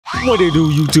What it do,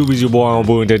 YouTube? Is your boy on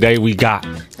Boom. Today we got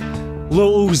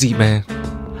Lil Uzi, man.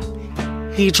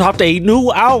 He dropped a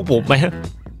new album, man.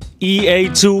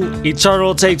 EA2,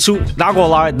 Eternal Take 2. Not gonna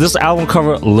lie, this album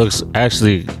cover looks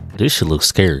actually, this shit looks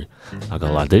scary. Not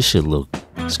gonna lie, this shit look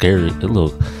scary. It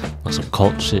look like some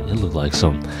cult shit. It look like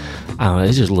some, I don't know,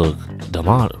 it just look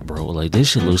demonic, bro. Like,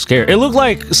 this shit looks scary. It looked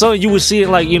like something you would see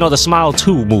in, like, you know, the Smile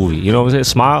 2 movie. You know what I'm saying?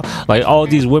 Smile. Like, all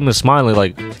these women smiling,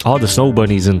 like, all the snow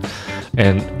bunnies and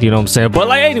you know what I'm saying? But,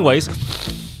 like, anyways,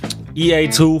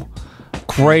 EA2,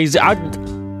 crazy.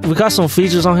 We got some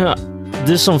features on here.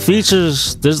 There's some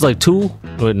features. There's, like, 2.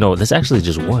 But no, there's actually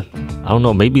just 1. I don't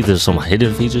know. Maybe there's some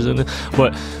hidden features in it.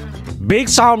 But Big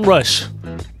Time Rush.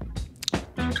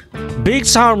 Big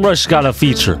Time Rush got a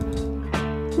feature.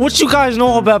 What you guys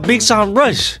know about Big Time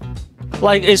Rush?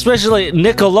 Like, especially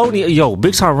Nickelodeon. Yo,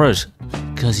 Big Time Rush.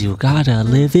 Cause you gotta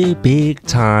live it big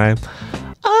time.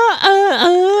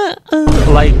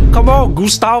 Like, come on,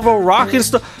 Gustavo Rock and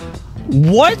stuff.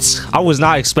 What? I was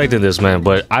not expecting this, man.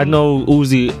 But I know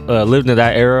Uzi lived in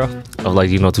that era of, like,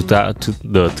 you know, the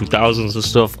 2000s and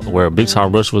stuff, where Big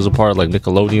Time Rush was a part of, like,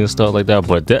 Nickelodeon and stuff like that.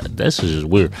 But that's just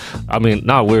weird. I mean,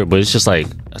 not weird, but it's just like,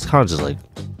 it's kind of just like,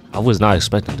 I was not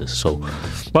expecting this. So,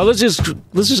 but let's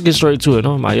just get straight to it.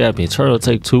 No, my yapping. Eternal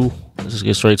Take 2. Let's just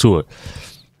get straight to it.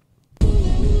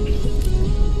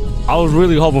 I was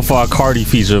really hoping for a Cardi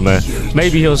feature, man.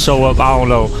 Maybe he'll show up. I don't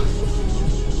know.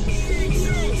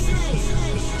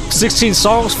 16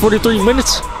 songs, 43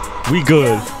 minutes. We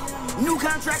good. New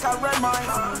contract, I read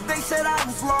mine. They said I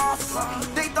was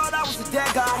lost. They thought I was a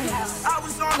dead guy. I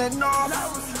was on and off.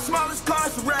 Smallest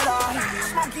cars, red eye.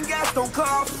 Smoking gas, don't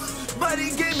cough. But he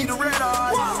gave me the red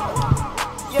eye.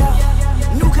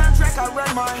 Yeah. New contract, I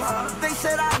read mine. They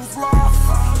said I was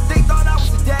lost. They thought I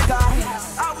was a dead guy.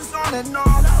 I was on and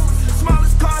off.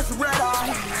 Smallest cars, red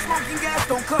eye. Smoking gas,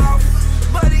 don't cough.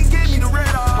 But he gave me the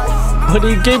red eyes. But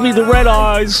he gave me the red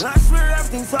eyes. I swear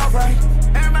everything's alright.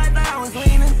 Everybody thought I was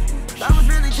leaning. I was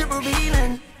really triple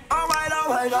beaming. Alright.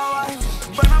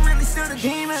 But I'm really still the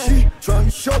demon. She trying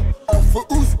to show off for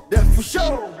Uzi, that's for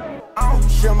sure. I don't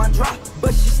share my drop,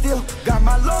 but she still got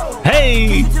my low.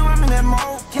 Hey! Can't you tell I'm in that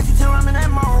mode? Can't you tell I'm in that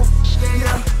mode?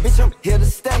 Yeah, bitch, I'm here to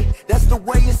stay. That's the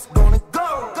way it's gonna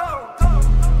go.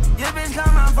 Yeah, bitch,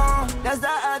 on my phone. That's the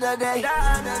other day.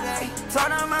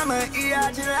 Told her mama,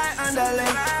 I just like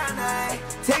underlay.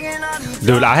 Taking all these.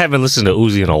 Dude, I haven't listened to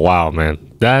Uzi in a while, man.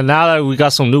 Now that we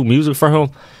got some new music for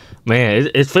him, man,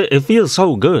 it feels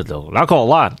so good, though. Not gonna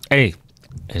lie. Hey,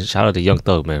 and shout out to Young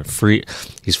Thug, man. Free,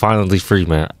 he's finally free,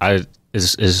 man.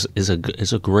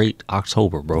 It's a great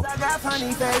October, bro. I got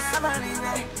funny face.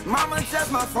 Mama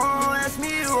touched my phone, asked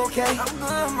me you okay. I'm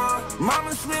good,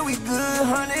 mama swear we good,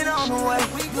 100 on the way.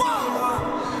 We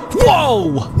good.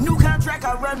 Whoa! New contract,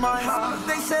 I read mine.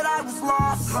 They said I was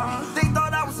lost. They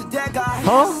thought I was a dead guy.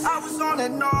 Huh? I was on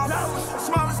and off.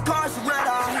 Smallest cars, red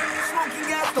eye. Smoking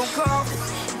gas, don't cough.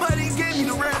 But he gave me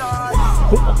the red eye.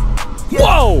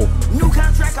 Whoa! New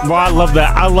contract, Bro, I love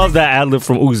that. I love that ad-lib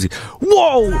from Uzi.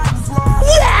 Whoa!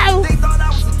 Whoa! They thought I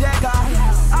was a dead guy.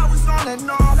 I was on and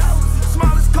off.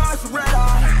 Smallest cars, red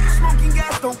eye. Smoking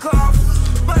gas, don't cough.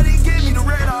 But he gave me the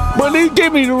red eye. But he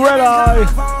gave me the red eye.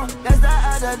 That's the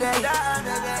other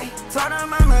day. Told her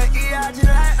mama, I just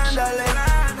like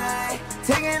underlay.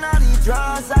 Taking all these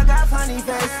drugs, I got funny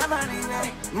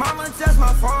face. Mama touched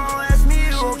my phone, asked me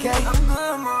you okay. I'm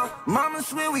good, ma. Mama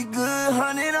swear we good,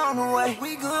 100 on the way.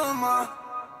 We good, ma.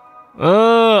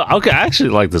 Okay, I actually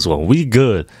like this one. We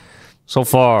good. So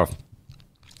far,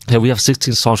 yeah, we have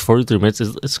 16 songs, 43 minutes.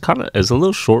 It's a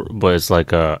little short, but it's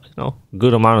like you know,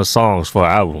 good amount of songs for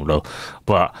an album though.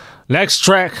 But next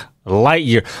track,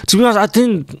 Lightyear. To be honest, I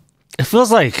think it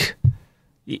feels like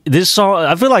this song.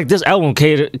 I feel like this album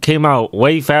came out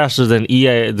way faster than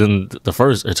the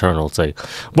first Eternal Take.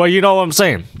 But you know what I'm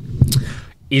saying?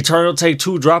 Eternal Take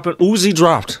 2 dropping. Uzi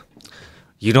dropped.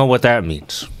 You know what that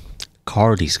means?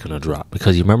 Cardi's gonna drop,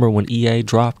 because you remember when EA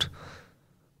dropped,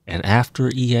 and after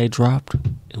EA dropped,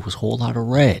 it was a whole lot of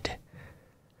red.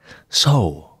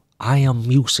 So I Am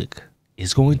Music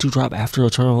is going to drop after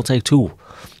Eternal Take 2.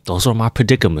 Those are my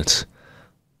predicaments.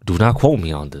 Do not quote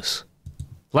me on this.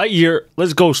 Lightyear,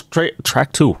 let's go straight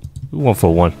track 2. We 1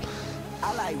 for 1.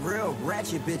 I like real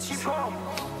ratchet bitches.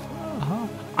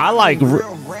 I like real.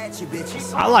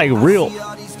 I like real.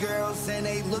 All these girls and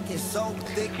they looking so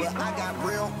thick, but I got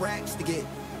real racks to get.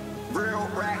 Real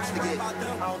racks to get.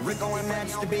 Rico and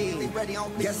Max to be.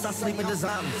 Guess I sleep in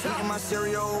design. Eating my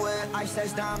cereal with ice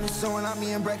that's diamonds. Sewing on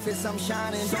me and breakfast, I'm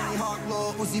shining. Tony Hawk,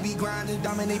 Lil Uzi be grinding.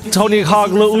 Dominate. Tony Hawk,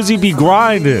 Lil Uzi be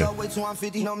grinding. Wait till I'm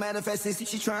 50, no manifest.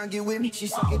 She try and get with me. She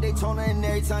suck at Daytona, and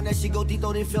every time that she go deep,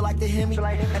 though, they feel like they hit me.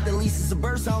 At the least, it's a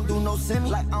burst. I don't do no semi.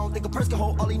 Like, I don't think a person can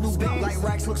hold all these new bands. Like,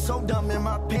 racks look so dumb in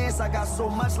my pants. I got so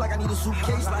much, like I need a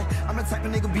suitcase. Like, I'm the type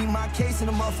of nigga beat my case, and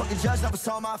the motherfucking judge never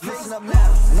saw my face. Up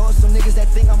now, know some niggas that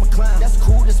think I'm a clown. That's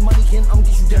cool, this money can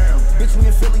get you down. Bitch, we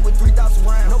in Philly with 3,000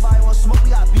 rounds. Nobody want smoke, we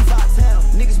got beef out of town.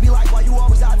 Niggas be like, why you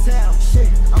always out of town? Shit,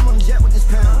 I'm on the jet with this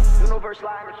pound. You know verse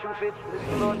line, but you fit. This is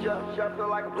a little jump, feel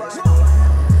like a blood.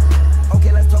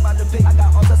 Okay, let's talk about the pick. I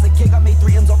got all sorts of cake, I made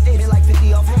 3 M's off 8, made like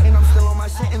 50 off 8. And I'm still on my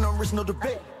shit, and I'm rich, no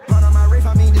debate. Pound on my rave,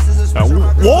 I mean, this is a special.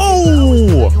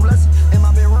 Whoa! In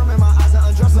my bedroom, in my eyes are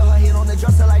undressed. Her head on the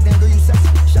dresser, like, damn, girl, you sexy.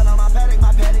 Shout out my paddock,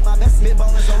 my best. Mid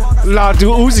bonus so long. Nah, dude,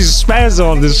 Uzi's spaz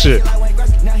on this shit.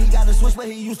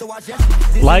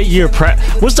 Lightyear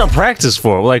what's the practice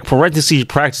for? Like parentheses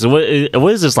practice. What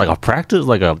is this, like a practice?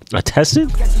 Like a testing?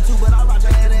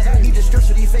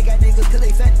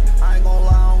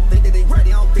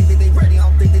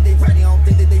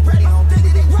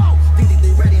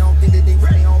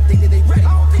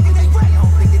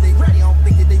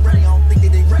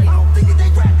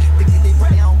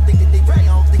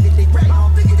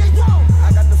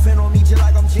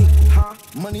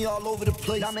 Money all over the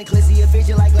place. I make Lizzie a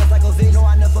vision like left like a bitch. No,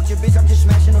 I never fucked your bitch, I'm just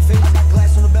smashing her face. I got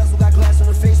glass on the bezel, got glass on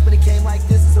the face, but it came like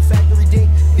this, it's a factory dick.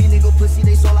 Big nigga pussy,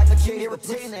 they saw like a chick.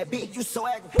 Irritating that beat, you so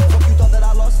aggravating. Fuck you thought that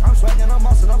I lost. I'm swagging, I'm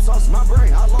mossing, I'm saucing my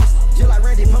brain, I lost. Just like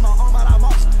Randy, put my arm out, I'm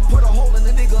lost. Put a hole in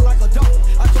the nigga like a dog.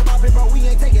 I told my bitch, bro, we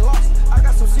ain't taking loss. I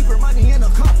got some secret money in a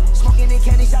cup. Smoking in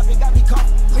candy shopping, got me caught.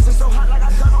 Mixing so hot like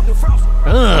I cut on the frost.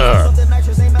 Something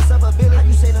nitrous ain't mess up a billy. How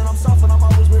you say that I'm soft and I'm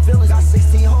always revealing? Got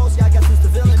 16 hoes, yeah, I guess it's the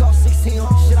villain. Call 16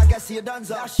 hoes, shit, I guess he a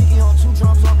dunzo. Now she on 2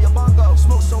 drums on your bongo.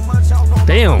 Smoke so much, I don't know.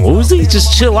 Damn, Uzi,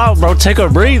 just chill out, bro. Take a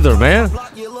breather, man.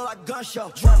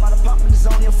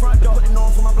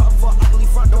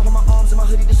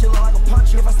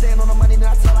 If I stand on the money, then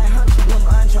I tell I hunt you.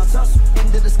 I ain't trying to tussle.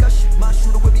 In the discussion, my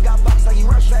shooter with me got box like he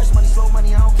rush. Fast money, slow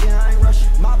money, I don't care, I ain't rushing.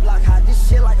 My block hot, this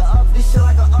shit like a oven. This shit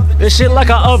like a oven. This shit like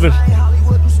a oven. I ain't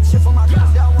Hollywood, do some shit for my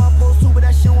guys. That one post too, but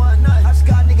that shit wasn't nothing. I just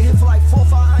got a nigga hit for like 4 or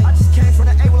 5. I just came from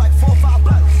the A with like 4 or 5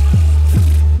 blocks.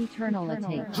 Eternal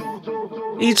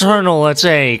Atake. Eternal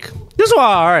Atake. This one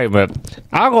alright, but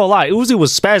I ain't gonna lie, Uzi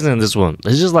was spazzing in this one.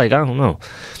 It's just like, I don't know.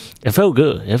 It felt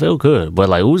good. It felt good. But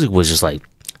like Uzi was just like,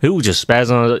 he was just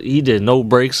spazzing. He did no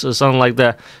breaks or something like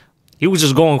that. He was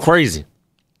just going crazy.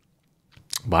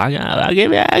 But I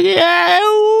give it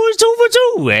 2 for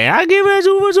 2, man. I give it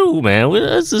 2 for 2, man.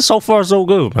 It's so far so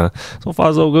good, man. So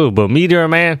far so good. But Meteor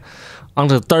Man, on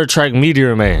the 3rd track,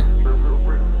 Meteor Man.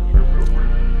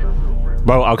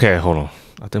 Bro, okay, hold on.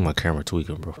 I think my camera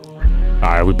tweaking, bro.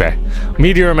 Alright, we back.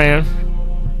 Meteor Man.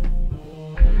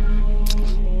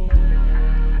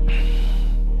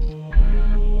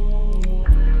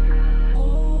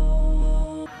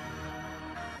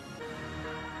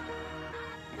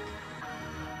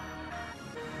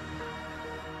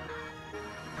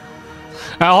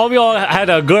 I hope you all had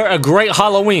a great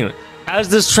Halloween. As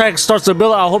this track starts to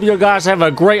build, I hope you guys have a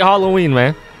great Halloween,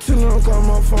 man.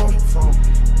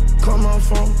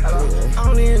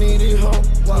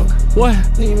 What?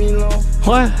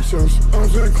 What?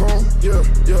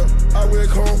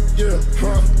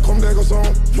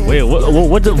 Wait,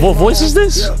 what voice is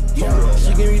this?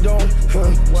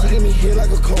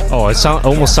 Oh, it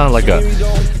almost sounded like a,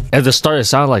 at the start it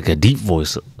sounded like a deep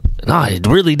voice. Nah, it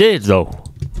really did though.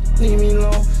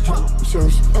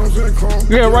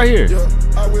 Yeah, right here.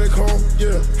 I will come,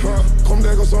 yeah, come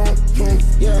that goes on,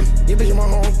 yeah, you bitch in my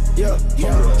home, yeah,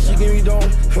 she give me down,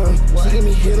 she give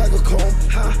me hit like a comb,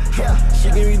 yeah, she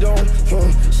give me down,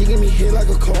 she give me hit like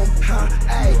a comb,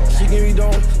 hey, she give me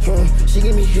down, she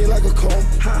give me hit like a comb,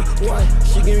 what,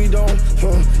 she give me down,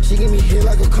 she give me hit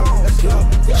like a comb,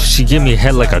 she give me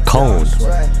head like a cone.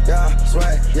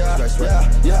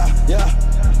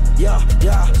 Yeah.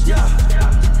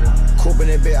 Cooping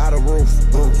that bit out of roof.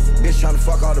 Bitch tryna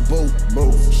fuck all the boo.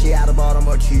 She out the bottom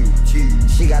of cheese.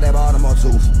 She got that bottom of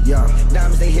tooth. Yeah.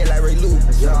 Diamonds they hit like Ray Lou.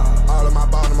 Yeah. All of my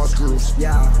bottom are screws.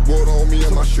 Yeah. Water on me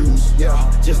and my shoes. Yeah.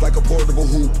 Just like a portable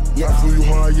hoop. Yeah. I flew you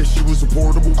hard, yeah, she was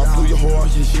affordable. I flew you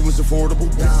hard, yeah, she was affordable.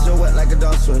 Yeah. So wet like a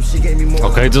dog swim. She gave me more.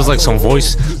 Okay, there's like some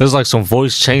voice. There's like some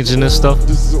voice changing and stuff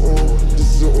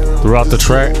throughout the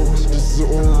track.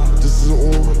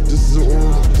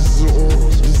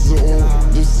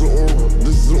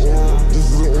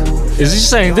 Is he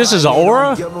saying this is an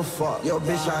aura?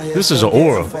 This is an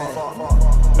aura.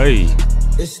 Hey.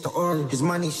 It's the order. His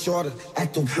money shorter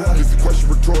at the water. This question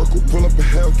rhetorical. Pull up a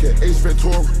Hellcat, Ace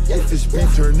Ventura. If it's been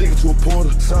turn nigga to a porter.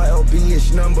 Saw LB,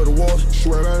 it's none but the water.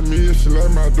 Swear that me, she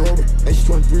like my daughter. And she's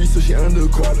 23, so she under a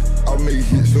quarter. I make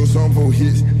hits, no song for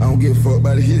hits. I don't give a fuck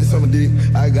about the hits, I'm a dick.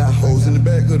 I got hoes in the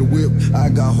back of the whip.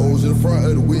 I got hoes in the front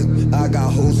of the whip. I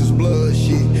got hoes that's blood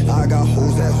shit. I got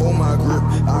hoes that hold my grip.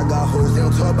 I got hoes that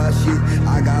don't talk about shit.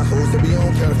 I got hoes that be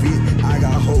on counterfeit. I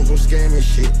got hoes on scamming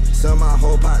shit. Some of my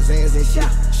whole pot Zans and shit.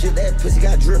 Shit, that pussy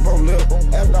got drip on lip.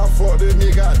 After I fuck, that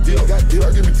nigga got dip. I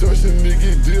give me touch and nigga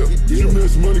get dip. You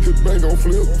miss money cause bank gon'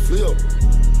 flip.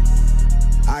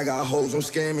 I got hoes on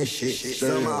scamming shit.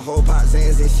 Some of my whole pot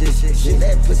Zans and shit. Shit,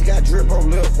 that pussy got drip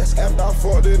on lip. After I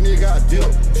fuck, that nigga got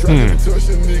dip. Try to touch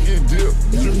and nigga get dip.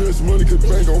 You miss money cause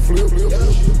bank gon' flip.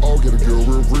 I'll get a girl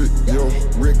real Rick, yo.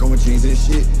 Rick on jeans and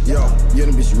shit, yo. Yeah,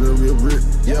 them bitch real Rick,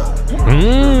 yo.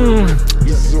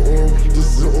 This is all.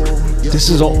 This is all. This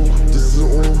is all. This is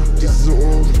all. This is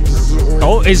all. This is all.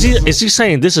 Oh, is he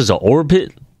saying this is an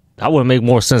orbit? That would make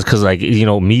more sense because, like, you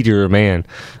know, meteor man,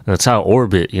 that's how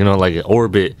orbit, you know, like an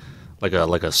orbit, like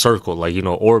a circle, like, you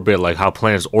know, orbit, like how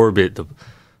planets orbit the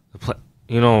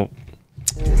you know.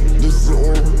 This is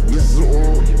all. This is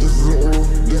all. This is all.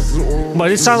 This is all.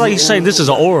 But it sounds like he's saying this is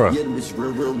an aura. Yeah, them bitch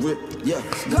real Rick, yeah.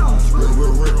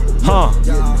 Huh?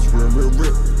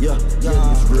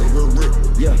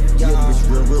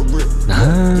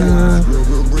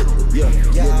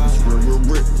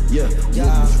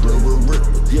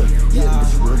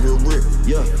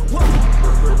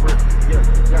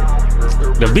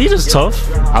 The beat is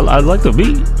tough. I like the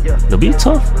beat. The beat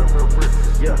tough.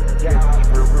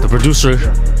 The producer,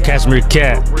 Cashmere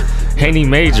Cat, Henny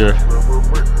Major.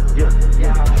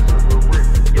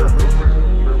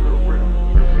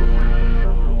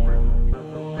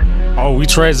 Oh, we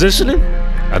transitioning?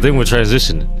 I think we're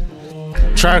transitioning.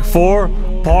 Track 4,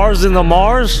 Pars in the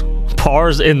Mars.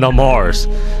 Pars in the Mars.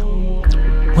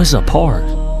 What's a pars?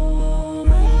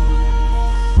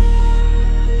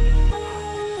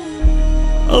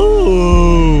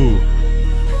 Oh.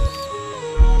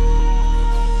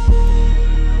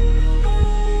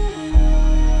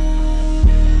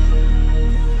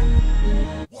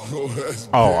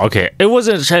 Oh, okay. It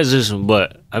wasn't a transition,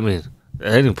 but I mean, the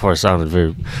ending part sounded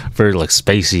very, very like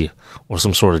spacey or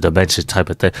some sort of dimension type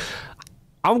of thing.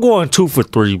 I'm going 2 for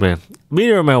 3, man.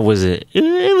 Meteor Man was it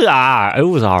was alright. It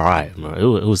was alright, man. It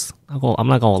was. I'm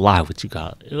not gonna lie with you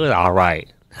guys. It was alright.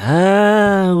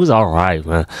 It was alright,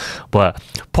 man. But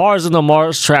Pars in the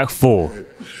Mars, track 4.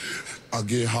 I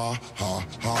get ha.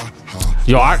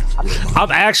 Yo,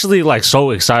 I'm actually like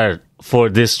so excited for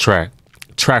this track.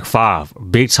 Track 5,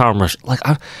 Big Time Rush. Like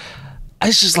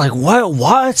it's just like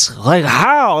what? Like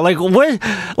how? Like what?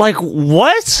 Like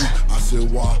what? I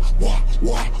said wah.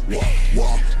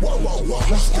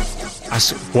 I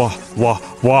said wah.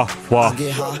 I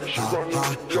get ha,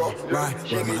 right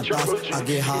with my thoughts. I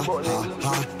get ha,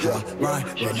 right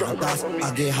with my thoughts.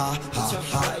 I get ha.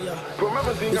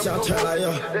 Bitch, I'm turn like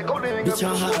yo. Bitch,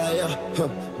 I'm hot like yo.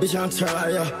 Bitch, I'm turn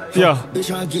like yo. Yeah. Bitch,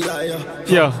 I'm geek like yo.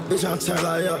 Yeah. Bitch, I'm turn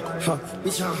like yo.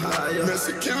 Bitch, I'm hot like yo.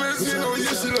 Mexicans, you know you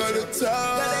should let it talk.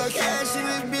 Got that cash in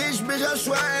this bitch, I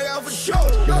swear I out for sure.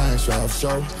 I ain't sure for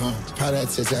sure. Pie that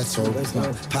tic-tac-toe.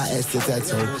 Pie ass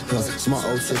tic-tac-toe. Small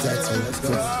old tic-tac-toe.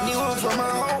 Nigga from my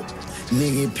home.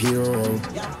 Nigga P.O.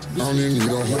 I don't even need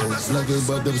no hoes. Nothing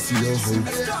but them C.O.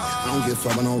 hoes. I don't give a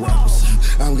fuck about no rappers.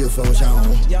 I don't give a fuck what y'all on.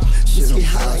 Shit on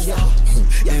high.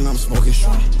 And I'm smoking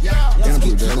strong. And I'm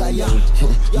put that on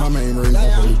low. My main raise a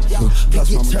hoe. Plus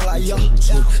my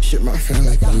mama. Shit my friend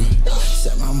like good.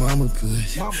 Set my mama good.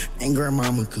 And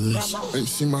grandmama good. Ain't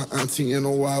seen my auntie in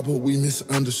a while, but we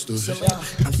misunderstood.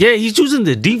 Yeah, he's using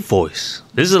the deep voice.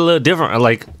 This is a little different.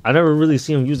 Like I never really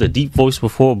seen him use a deep voice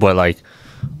before, but like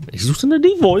he's using the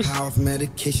deep voice. Power of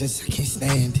medications, I can't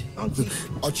stand it.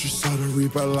 Ultra saw the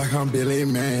reaper like I'm Billy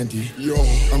Mandy. Yo,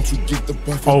 I'm too deep the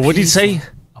buff. Oh, what did he say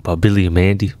about Billy and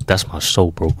Mandy? That's my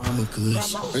soul, bro. I'm good.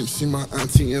 Ain't seen my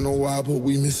auntie in a while, but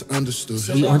we misunderstood.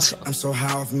 I'm so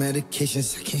high off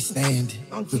medications, I can't stand it.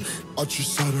 Ultra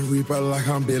saw the reaper like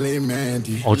I'm Billy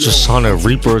Mandy. Ultrasonic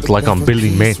Reaper like I'm Billy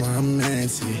Man.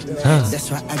 That's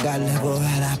why I got level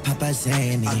at I Papa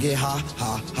Zanny. I get ha,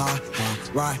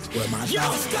 right with my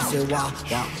thoughts. I say wah.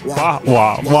 Wah.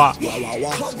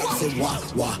 I say wah.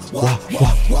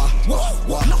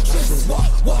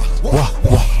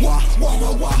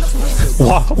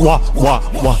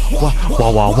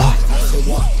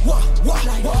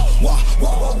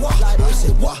 I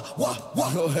said wah.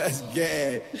 No, that's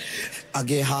gay. I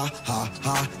get high,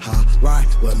 right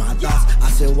with my thoughts. I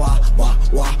said wah. I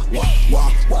said wah. I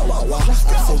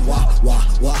said wah.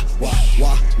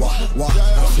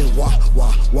 I said wah.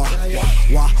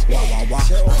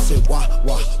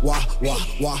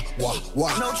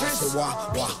 No I tricks. said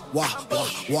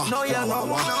wah. No, yeah, no,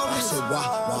 no. I said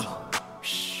wah.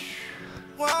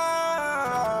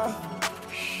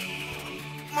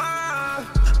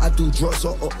 I do drugs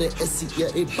all up there, SC, yeah,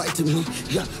 they biting me.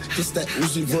 Yeah, this that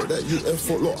UZI Vert, that UF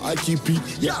follow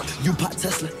IGP. Yeah, you pot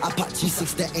Tesla, I pot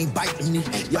G6, that ain't biting me.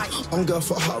 Yeah, I'm good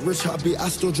for hot, rich hobby, I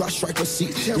still drive striker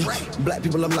seat. Yeah, black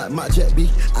people, I'm like my jet B.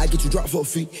 I get you drop for a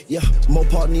fee. Yeah,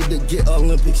 Mopar need to get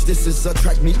Olympics, this is a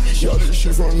track meet. Yeah, this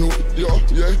shit from New, yeah,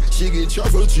 she get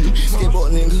chopped for G.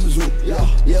 Skateboard niggas zoo, yeah,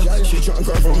 she tryna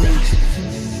cry for me.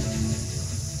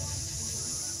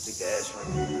 Big ass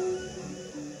man.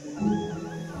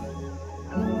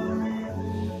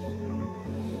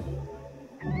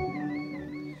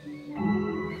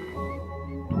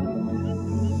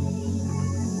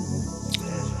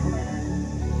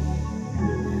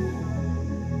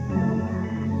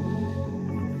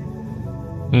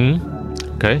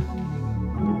 Okay.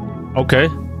 Okay.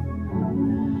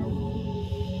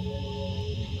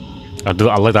 I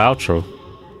like the outro.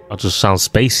 It just sounds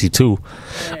spacey too.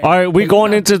 All right, we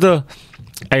going into the.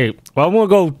 Hey, well, I'm gonna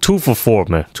go 2 for 4,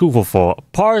 man. 2 for 4.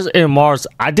 Pars and Mars.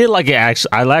 I did like it. I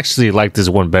actually like this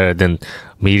one better than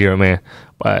Meteor, man.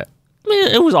 But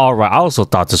man, it was all right. I also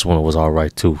thought this one was all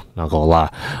right too. Not gonna lie.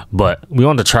 But we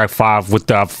on to track 5 with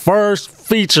the first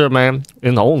feature, man,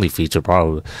 and the only feature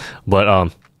probably.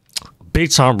 But Big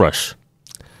Time Rush,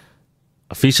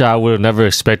 a feature I would have never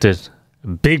expected.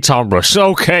 Big Time Rush.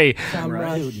 Okay.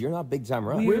 Dude, you're not Big Time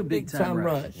Rush. We're Big Time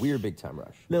Rush. We're Big Time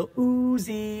Rush. Lil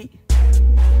Uzi.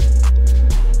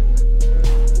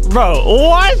 Bro,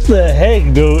 what the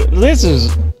heck, dude? This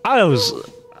is I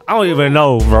don't even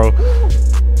know, bro.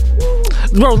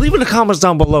 Bro, leave in the comments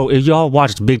down below if y'all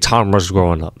watched Big Time Rush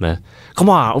growing up, man. Come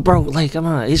on, bro. Like, come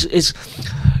on. It's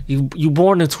you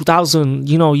born in 2000.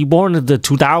 You know, you born in the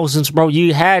 2000s, bro.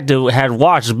 You had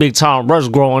watched Big Time Rush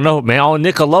growing up, man, on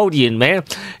Nickelodeon, man.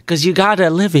 Cause you gotta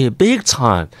live it big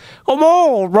time. Come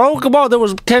on, bro. Come on. There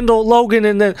was Kendall, Logan,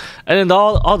 and then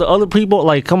all the other people.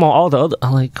 Like, come on, all the other.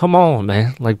 Like, come on,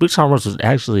 man. Like, Big Time Rush was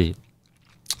actually.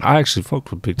 I actually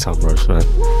fucked with Big Time Rush, man.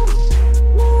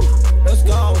 Let's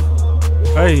go.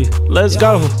 Hey, let's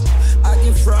go. I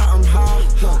get fried, I'm high.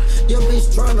 Your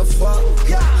bitch tryna fuck.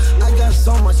 I got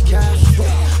so much cash.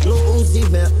 Lil Uzi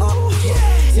been up.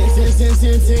 10.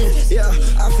 Yeah,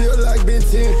 I feel like been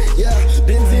 10. Yeah,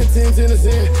 been 10 to the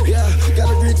 10. Yeah, got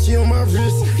a Richie on my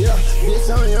wrist. Yeah, bitch,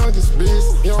 I'm youngest bitch.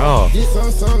 Oh. This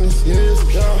on something, yes.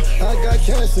 Yeah, I got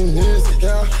cash in this.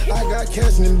 Yeah, I got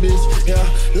cash in bitch. Yeah,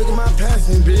 look at my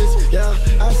passing bitch. Yeah,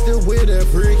 I still wear that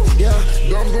brick. Yeah,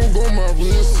 I'm gon' go my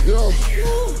wrist. Yeah,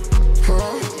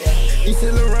 he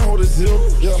still around with a zip,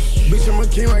 yeah. Bitch, I'm a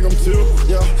king like I'm Tip,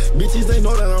 yeah. Bitches, they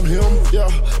know that I'm him, yeah.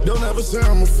 Don't ever say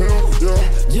I'm a film, yeah.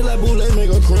 Just like Boulay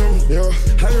make a crime, yeah.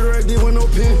 I can right there with no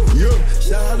pen, yeah.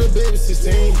 Shout out to baby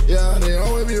 16, yeah. They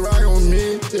always be right on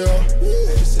me, yeah.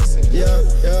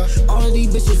 Yeah. All of these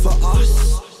bitches for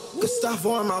us.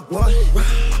 Gustavo and my boy.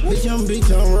 Bitch, I'm Big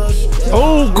Time Rush.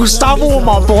 Oh, Gustavo and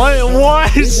my boy.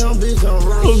 What?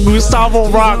 Gustavo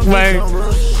Rock, man.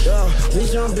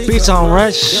 Big Time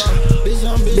Rush.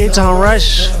 Big Time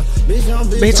Rush.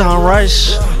 Big Time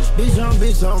Rush.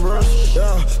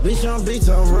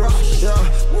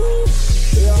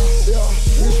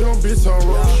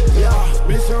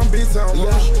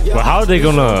 But how are they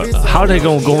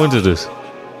gonna go into this?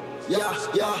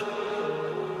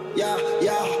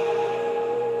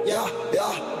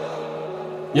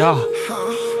 Yeah.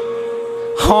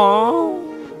 Huh?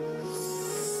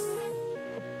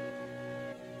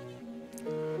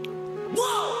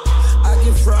 I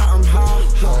get fried, I'm high.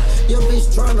 Your bitch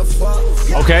tryna fuck.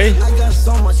 Okay. I got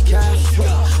so much cash.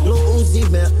 Lil Uzi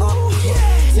been up.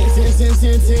 10.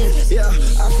 Yeah,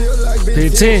 I feel like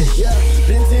been 10. Yeah,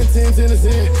 been 10 to the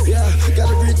 10. Yeah, got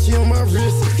a Richie on my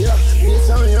wrist. Yeah, bitch,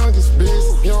 I'm youngest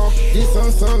bitch. Yo, this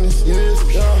on something, yes.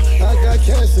 Yeah, I got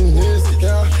cash in this.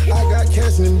 Yeah, I got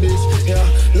cash in bitch. Yeah,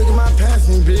 look at my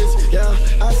passing bitch. Yeah,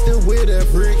 I still wear that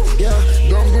brick. Yeah,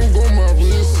 I'm gon' go my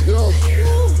wrist. Yeah,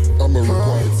 I'm a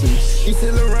required teach. He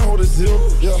still around with a zip.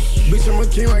 Yeah, bitch, I'm a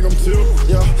king like I'm Tip.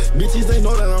 Yeah, bitches, they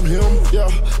know that I'm him. Yeah,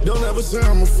 don't ever say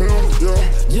I'm a film. Yeah,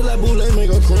 just like Boulay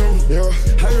make a crime. Yeah,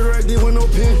 I can right there with no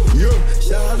pen. Yeah,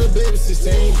 shout out to baby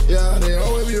 16. Yeah, they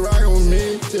always be right on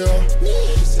me. Yeah.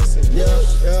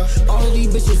 All of these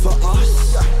bitches for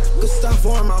us.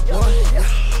 Gustavo and my boy.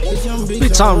 Bitch, I'm Big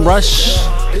time rush.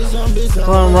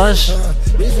 Time rush.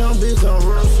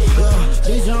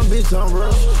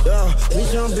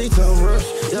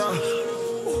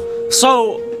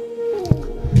 So,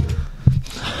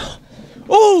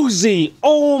 Uzi,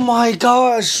 oh my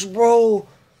gosh, bro.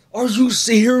 Are you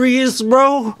serious,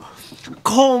 bro?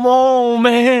 Come on,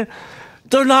 man.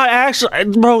 They're not actually,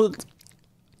 bro.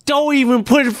 Don't even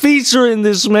put a feature in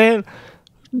this, man.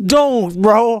 Don't,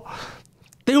 bro.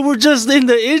 They were just in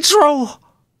the intro.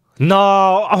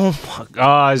 No, oh my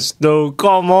gosh, dude,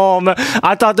 come on, man.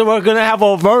 I thought they were gonna have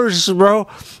a verse, bro.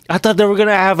 I thought they were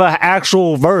gonna have an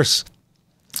actual verse.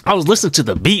 I was listening to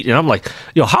the beat, and I'm like,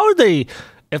 yo, how are they?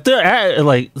 If they're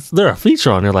they're a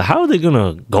feature on there, like, how are they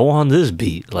gonna go on this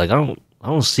beat? Like, I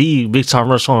don't see Big Time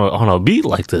Rush on a beat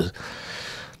like this.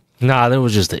 Nah, they were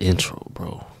just the intro,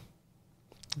 bro.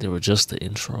 They were just the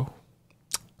intro.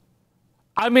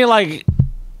 I mean,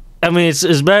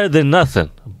 it's better than nothing,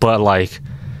 but like,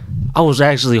 I was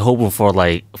actually hoping for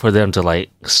them to like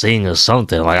sing or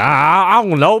something. Like, I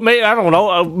don't know, man. I don't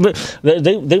know.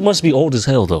 They must be old as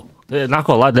hell though. They're not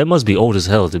gonna lie, they must be old as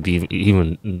hell to be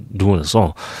even doing a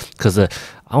song. Cause I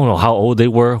don't know how old they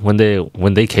were when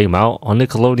they came out on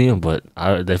Nickelodeon, but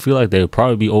they feel like they would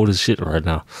probably be old as shit right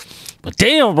now. But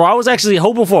damn, bro, I was actually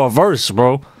hoping for a verse,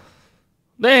 bro.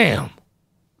 Damn.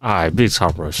 All right, Big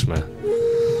Time Rush, man.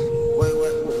 Wait.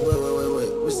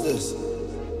 What's this?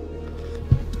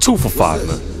 2 for 5,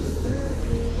 man.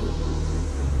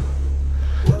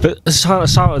 The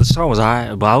song was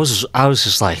alright, but I was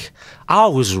just like, I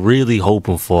was really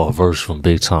hoping for a verse from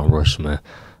Big Time Rush, man.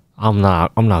 I'm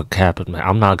not capping, man.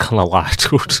 I'm not gonna lie,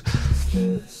 dude.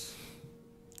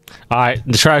 Alright,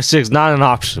 the track 6, not an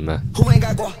option, man. Who ain't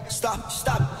got go?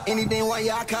 Stop. Anything one,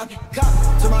 yeah, I copy.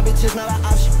 To my bitches, not an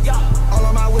option. Yeah. All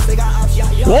of my whips, they got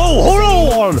options. Whoa,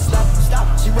 hold on.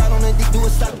 Stop. She ride on the dick, do a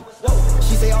stop. Whoa.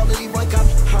 She say all of these boy copy.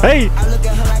 Hey. I look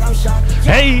at her like I'm shocked.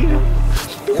 Hey.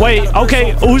 Wait,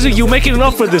 okay, Uzi, you making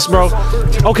enough for this, bro.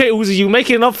 Okay, Uzi, you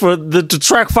making up for the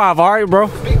track 5, alright, bro?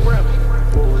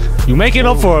 You making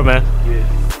up for it, man.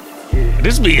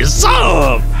 This beat is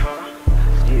sub.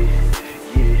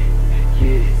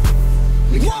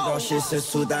 Shit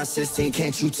since 2016,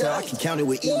 can't you tell? I can count it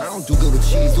with ease. I don't do good with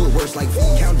cheese, do it worse like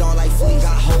feet. Count down like fleas,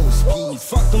 got hoes, speed.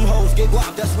 Fuck them hoes, get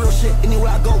guap, that's real shit. Anywhere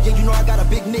I go, yeah, you know I got a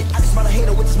big nick. I can spot a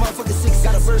hater with this motherfucking 6.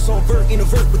 Got a verse on Vert, in a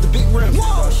Vert with the big rim.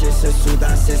 Shit since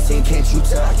 2016, can't you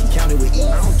tell? I can count it with ease.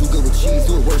 I don't do good with cheese,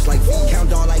 do it worse like feet. Count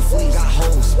down like fleas, got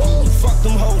hoes, speed. Fuck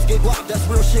them hoes, get guap, that's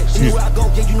real shit. Anywhere I go,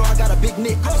 yeah, you know I got a big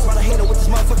nick. I can spot a hater with this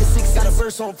motherfucking 6. Got a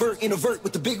verse on Vert, in a Vert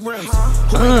with the big rims.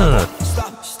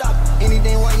 Stop.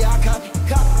 Anything one, yeah, I copy.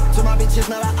 To my bitches,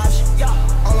 not an option.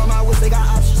 Yeah. All of my whips, they got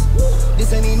options.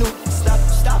 This ain't new. Stop.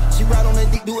 She ride on the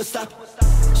dick, do it, stop.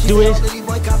 She do it.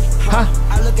 Huh?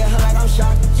 I look at her like I'm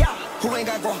shocked. Yeah. Who ain't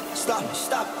got go? Stop.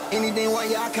 Anything one,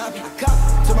 yeah, I copy.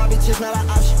 To my bitches, not an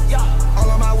option. Yeah. All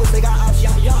of my whips, they got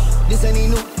options. Yeah. This ain't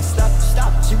new. Stop.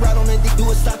 She ride on the dick, do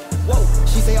it, stop. Whoa.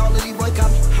 She say all of these boy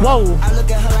copy. Whoa. I look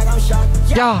at her like I'm shocked.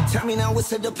 Yeah. Tell me now what's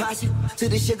the deposit to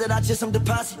the shit that I just am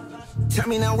deposit. Tell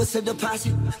me now what's the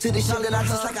deposit to the shit that I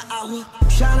just like an hour.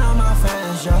 Shout out my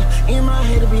fans, y'all. In my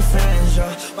head to be fans,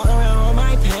 y'all. Walk around with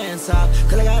my pants off,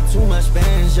 cause I got too much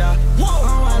bands, y'all. Whoa,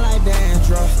 I like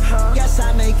dandruff. Yes,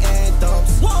 I make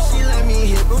anthems. She let me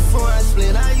hit before I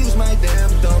split. I use my damn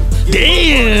thumb.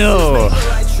 Damn.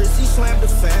 Like Trissy slammed the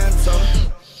phantom.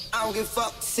 I don't give a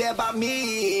fuck say about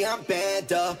me. I'm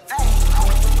bad up.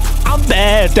 I'm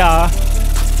bad,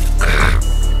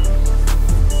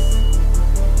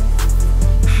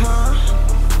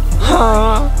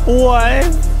 Huh? What?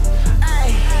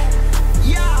 Hey,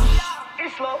 yeah,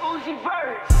 it's Lil Uzi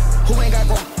Vert. Who ain't got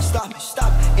go?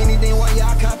 Stop. Anything one, yeah,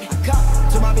 I copy.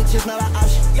 To my bitches, not an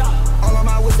option. Yeah. All of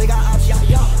my whips, they got options.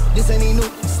 Yeah. This ain't new.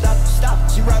 Stop.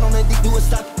 She ride on the dick, do a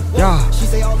stop. Whoa. Yeah. She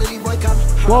say all of these boy copy.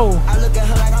 Whoa. I look at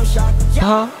her like I'm shocked. Yeah.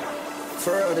 Huh?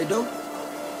 For real, they do.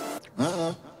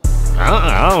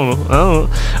 I don't know.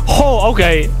 Oh,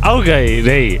 okay.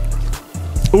 They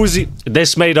Uzi,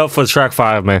 this made up for track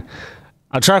 5, man.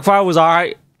 Track 5 was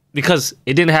alright because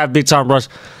it didn't have Big Time Rush.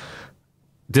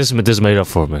 This made up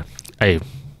for it, man. Hey,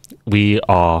 we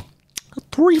are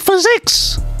 3 for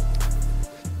 6.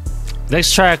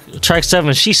 Next track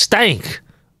 7, she stank.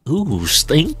 Ooh,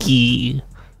 stinky.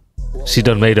 She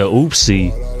done made a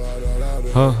oopsie.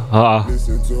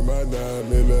 Listen to my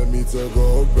 9mm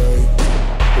go bang.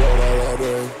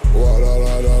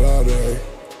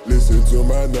 Listen to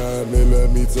my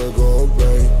 9mm go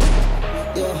bang.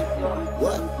 Yeah.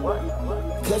 What?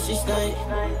 Cause she stank.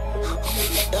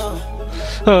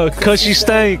 Cause she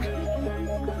stank.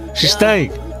 She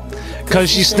stank. Cause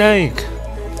she stank.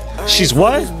 She's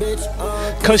what?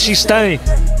 Cause she stank.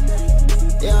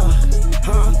 Yeah,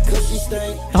 cause she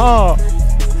stank. Oh,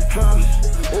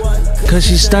 What? cause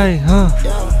she stank, huh?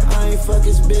 Yeah, I ain't fuck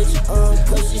this bitch,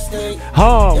 cause she stank.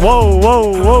 Huh? Whoa,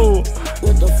 whoa, whoa.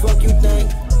 What the fuck you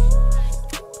think?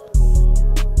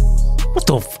 What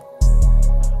the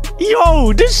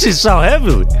Yo, this shit sound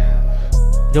heavily.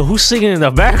 Yo, who's singing in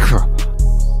the background?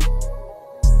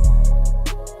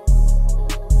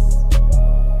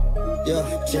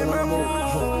 Yeah, change my mood.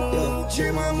 Yeah,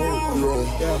 change my mood.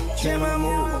 Yeah, change my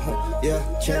mood. Yeah,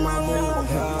 change my mood.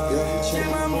 Yeah, change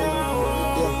my mood.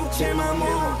 Yeah, change my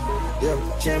mood. Yeah,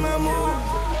 change my mood.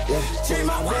 Yeah, change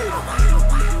my mood.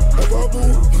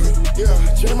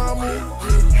 Yeah, change my mood.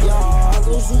 Yeah, I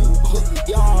go zoo.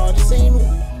 Yeah, this ain't new.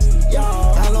 Yeah,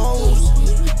 I lose.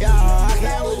 Yeah, I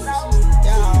can't lose.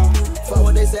 Yeah, fuck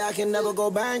what they say, I can never go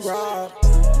bankrupt.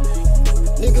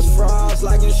 Niggas frauds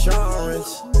like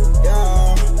insurance.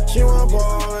 Yeah, she want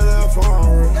ball in that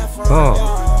foreign.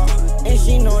 Yeah, and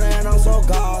she know that I'm so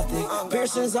gothic.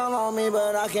 Piercings all on me,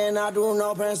 but I cannot do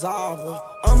no prince offer.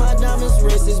 All my diamonds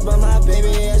races, but my baby,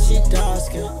 yeah, she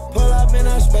duskin'. Pull up in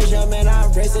a spaceship, man, I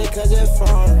race it cause it's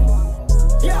foreign.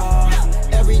 Yeah,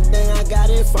 everything I got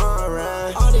it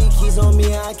foreign. All these keys on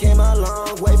me, I came a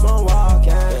long way from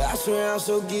walking. I swear I'm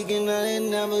so geeking that I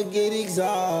never get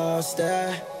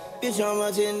exhausted. Bitch, I'm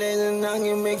watching days and I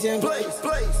can make them place.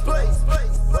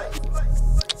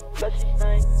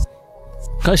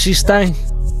 Cause she stank.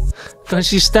 Cause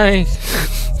she stank.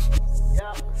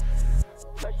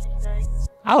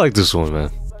 I like this one,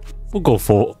 man. We'll go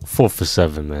 4 for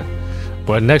 7, man.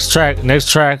 But next track,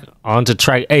 on to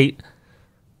track 8.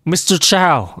 Mr.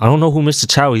 Chow. I don't know who Mr.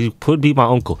 Chow is. He could be my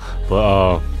uncle.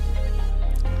 But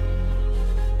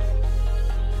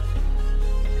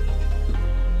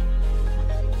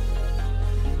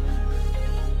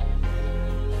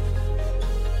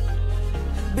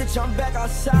Bitch, I'm back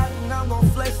outside and I'm gon'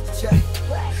 flex the check.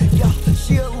 Yeah,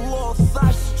 she a little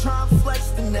thot, she tryna flex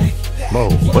the neck. whoa,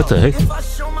 what the heck? If I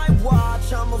show my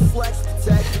watch, I'ma flex the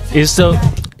tech.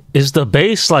 Is the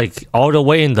bass like all the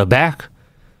way in the back?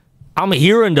 I'm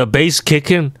hearing the bass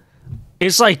kicking.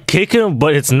 It's like kicking,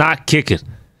 but it's not kicking.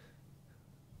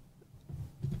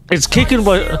 It's kicking,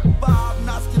 but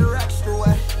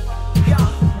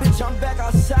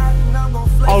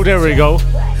oh, there we go.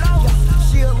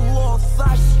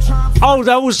 Oh,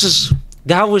 that was just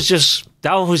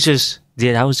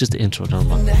the intro. Never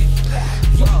mind.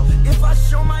 If I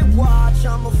show my watch,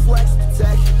 I'ma flex the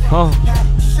tech. Oh.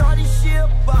 Shorty, she a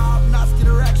bob, not get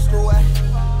her extra wet.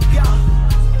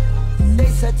 Yeah. They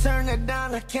said turn it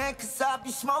down, I can't cause I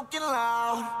be smoking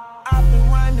loud. I've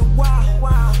been running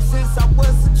wild, since I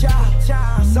was a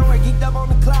child. Somewhere geeked up on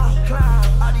the cloud.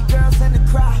 All these girls in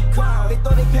the crowd. They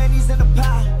throw their panties in the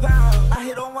pile. I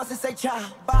hit on once and say ciao,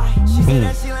 bye. She said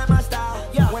that she like my style.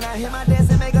 Yeah. When I hit my dance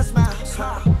and make her smile.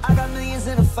 I got millions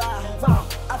in the file.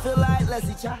 I feel like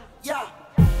Leslie Child. Yeah.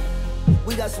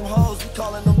 We got some hoes, we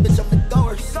calling them bitch, I'm the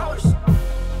goers.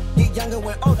 Get younger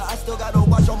when older, I still got a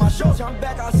watch on my shoulder. I'm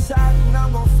back outside and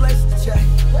I'm gon' flex the check.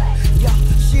 Yeah,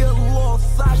 she a little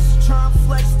thot, she tryna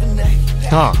flex the neck.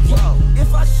 Huh.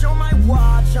 If I show my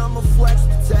watch, I'ma flex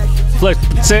the tech.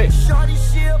 Flex it. Shorty,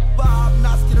 she a bob,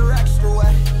 not get her extra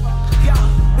wet. Yeah,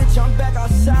 bitch, I'm back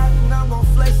outside and I'm gon'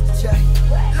 flex the check.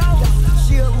 Yeah,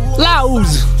 she a little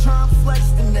thot, she tryna flex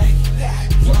the neck.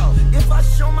 If I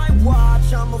show my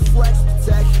watch, I'ma flex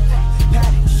the tech.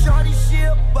 Shorty, she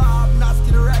a bob, not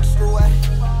get her extra wet.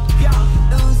 Yeah,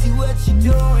 Uzi, what you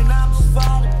doing? I'm just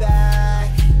falling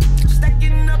back.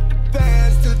 Stacking up the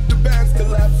bands till the bands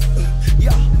collapse.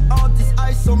 Yeah, all this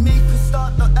ice on me could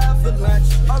start the avalanche.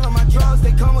 All of my drugs,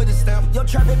 they come with a stamp. Yo,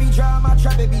 trap baby dry, my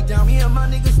trap baby down. Me and my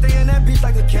niggas stay in that beach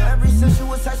like a camp. Ever since you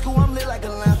was high school, I'm lit like a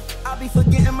lamp. I be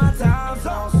forgetting my time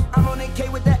zones. I'm on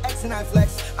AK with that X and I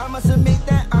flex. I must admit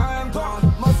that I'm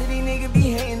gone. Most of these niggas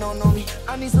be hating on me.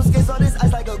 I need some skates on this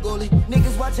ice like a goalie.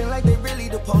 Niggas watching like they really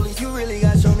the police. You really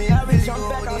gotta show me. I really jump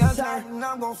back outside and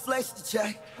I'm gon' flex the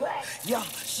check. Yo,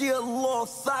 she a little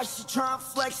thot, she tryna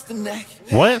flex the neck.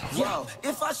 What? Yo,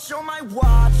 if I show my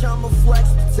watch, I'ma flex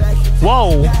the tech.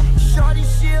 Whoa. Shorty,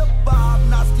 she a bob,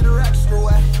 not get her extra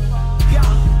wet.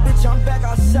 Yeah, bitch, I'm back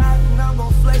outside and I'm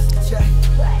gon' flex the check.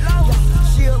 Yeah,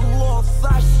 she a little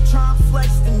thot, she tryna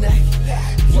flex the neck.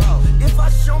 Yo, if I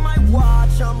show my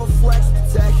watch, I'ma flex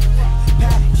the tech.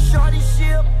 Shorty, she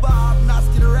a bob, not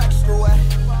get her extra wet.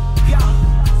 Yeah.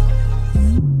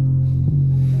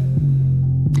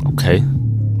 Okay.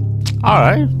 All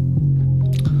right.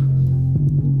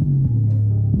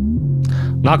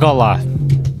 Not gonna lie.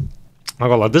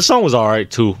 This song was all right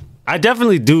too. I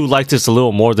definitely do like this a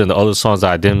little more than the other songs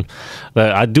that I didn't.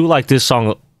 I do like this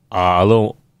song a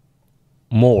little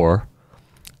more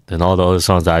than all the other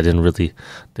songs that I didn't really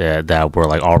that were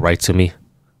like all right to me.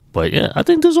 But yeah, I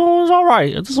think this one was all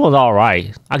right. This one's all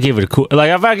right. I give it a cool. Like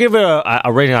if I give it a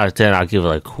rating out of 10, I'll give it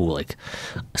like cool, like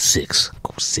a 6,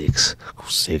 cool 6, cool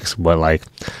 6. But like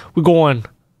we're going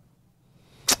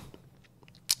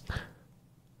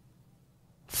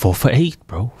 4 for 8,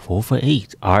 bro. 4 for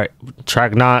 8. All right,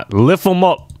 track 9, Lift 'Em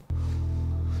Up.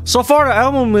 So far the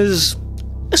album it's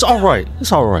all right.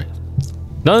 It's all right.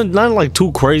 Nothing like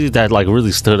too crazy that like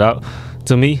really stood out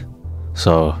to me.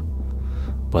 So.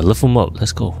 But Lift 'Em Up,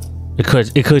 let's go. It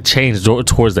could change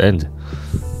towards the end.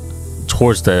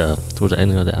 Towards the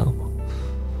ending of the album.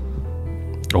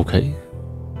 Okay.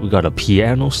 We got a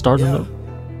piano starting up.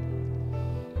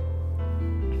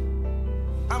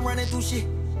 I'm running through shit.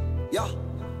 Yo.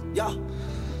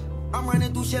 I'm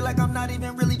running through shit like I'm not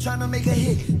even really trying to make a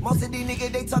hit. Most of these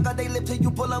niggas, they talk out they lip till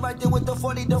you pull up right there with the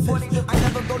 40. I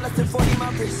never go less than 40 my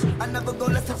wrist. I never go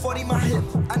less than 40 my hip.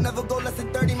 I never go less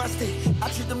than 30 my stick. I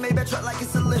treat the Maybach truck like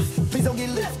it's a lift. Please don't get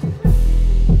lift.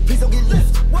 Please don't get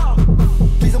lift. Wow.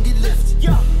 Please don't get lift.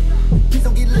 Yeah. Please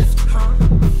don't get lift. Huh?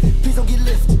 Please don't get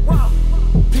lift. Wow.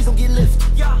 Please don't get lift.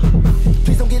 Yeah.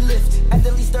 Please don't get lift. At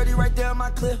the least 30 right there on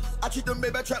my clip. I treat the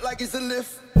Maybach truck like it's a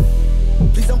lift.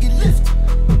 Please don't get lift.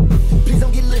 Please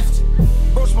don't get lift.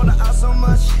 Bro, smoke the out so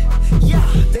much. Yeah,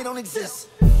 they don't exist.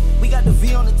 We got the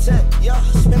V on the tech. Yeah,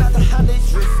 spin out the Honda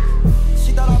drift.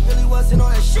 She thought I really wasn't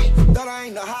on that shit. Thought I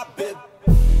ain't a hot bib.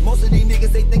 Most of these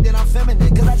niggas, they think that I'm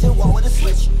feminine. Cause I just walk with a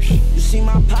switch. You see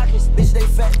my pockets, bitch, they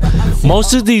fat.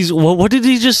 Most of these, what did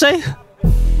he just say?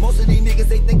 Most of these niggas,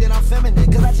 they think that I'm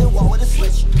feminine. Cause I just walk with a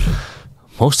switch.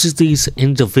 Most of these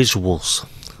individuals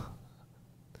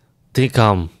think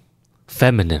I'm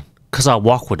feminine because I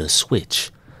walk with a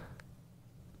switch.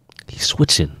 He's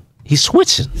switching. He's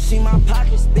switching. You see my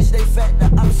pockets, bitch, they fat. The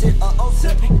opposite of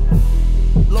Ozempic.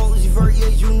 Liluzivert, yeah,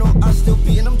 you know I still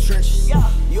be in them trenches. Yeah,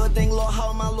 you would think, Lord,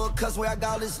 how my little cuss where I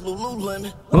got this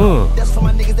Lululemon. That's for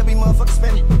my niggas that be motherfucking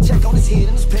spending. Check on his head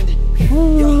and his pendant.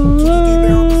 Yo, 2 to 3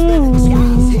 barrel be spending. The sky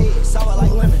his head, sour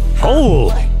like lemon.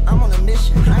 Oh. I'm on a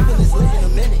mission. I ain't been this lit in a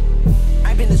minute. I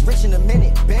ain't been this rich in a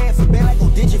minute. Band for band, I go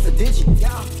digit for digit.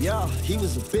 Yeah, he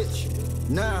was a bitch.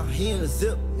 Nah, he in a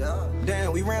zip.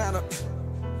 Damn, we ran out of.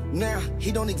 Now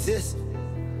he don't exist.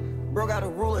 Bro got a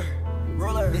ruler.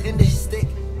 The end of his stick.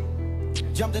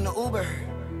 Jumped in the Uber.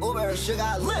 Sugar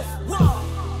got lift. Whoa.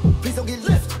 Please don't get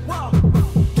lift. Whoa.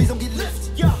 Please don't get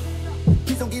lift. Yeah.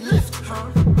 Please don't get lift. Huh?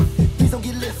 Please don't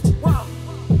get lift. Whoa.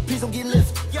 Please don't get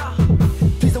lift. Yeah.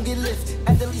 Please don't get lift.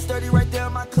 At the least 30 right there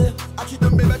on my clip. I treat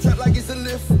them baby trap like it's a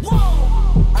lift.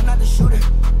 Whoa. I'm not the shooter.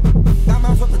 I'm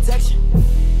out for protection.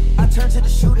 I turn to the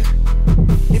shooter.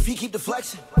 If he keep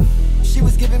deflection. She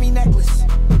was giving me necklace.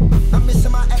 I'm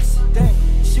missing my ex. Dang.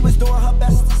 She was doing her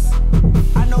bestest.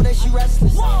 I know that she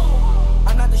restless. Whoa.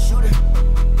 I'm not the shooter.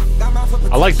 I'm out for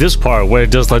protection. I like this part where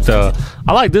it does like the.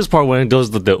 I like this part when it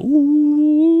does the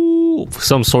ooh,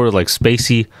 some sort of like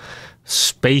spacey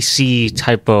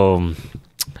type of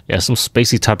some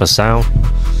spacey type of sound.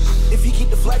 If he keep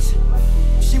deflection,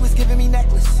 she was giving me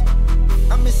necklace.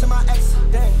 I'm missing my ex.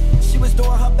 Dang. She was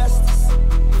doing her bestest.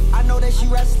 I know that she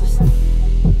restless.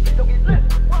 Please don't get lit.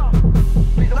 Whoa.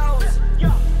 Please don't get lit.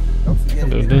 Yeah. Don't forget it.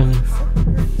 Please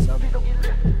don't get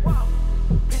lit. Whoa.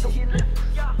 Please don't get lit.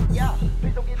 Yeah.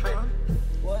 Please don't get lit.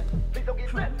 What? Please don't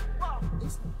get lit. Whoa.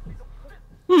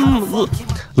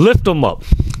 Lift them up.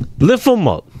 Lift them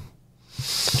up.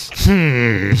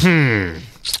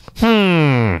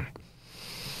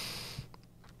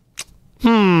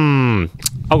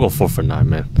 I'll go 4 for 9,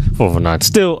 man. 4 for 9.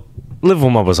 Still, Lift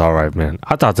 'Em Up was alright, man.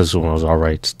 I thought this one was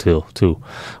alright still, too.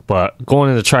 But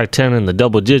going into track 10 in the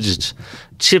double digits,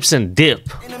 Chips and Dip.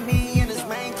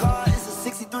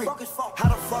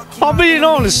 I'm being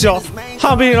honest, y'all.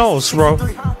 I'm being honest, bro.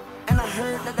 And I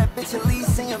heard that bitch at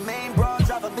least in your main bra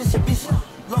drive a Mitsubishi.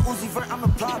 Low UZI Vert, I'm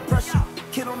applying pressure.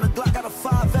 Kid on the Glock got a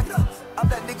 5 vector. I'm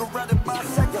that nigga running by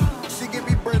sector. She give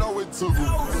me bread on it too.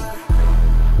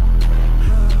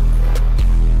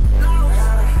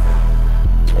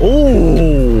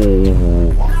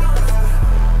 Oh,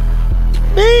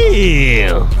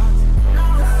 damn.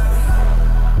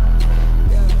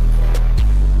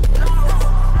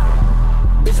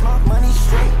 Bitch, my money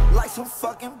straight like some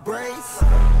fucking braids.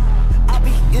 I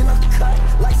be in a cut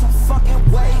like some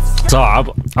fucking waves. So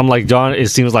I'm like John. It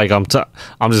seems like I'm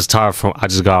just tired from. I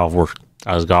just got off work.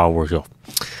 Yo.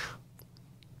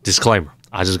 Disclaimer: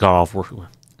 I just got off work.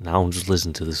 Now I'm just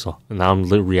listening to this song. And now I'm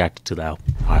reacting to the album.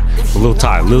 Alright. A little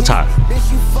tired.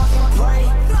 Bitch, you fucking play.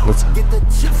 Get the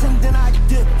chips and then I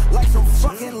dip like some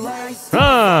fucking lace.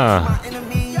 My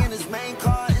enemy in his main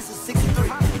car is a 63.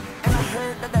 And I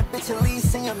heard that bitch at least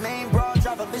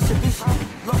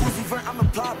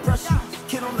apply pressure.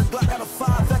 Kid on the Glock got a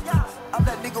 5 vector. I'm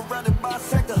that nigga running by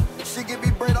sector. She give me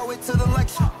bread all the way to the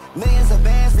lecture. Millions of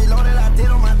bands reloaded, I did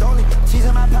on my dolly. She's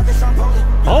in my pocket, I'm rolling.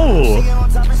 Oh. She get on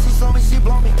top and she slow me, she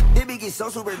blow me. They be get so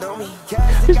super domey.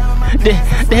 Cash stick out of my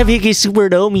pants. That big is super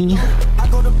dummy. I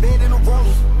go to bed in a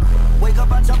rollie. Wake up,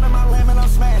 I jump in my lamb and I'm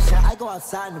smashing. I go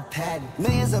outside in the paddy.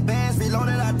 Millions of bands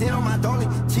reloaded, I did on my dolly.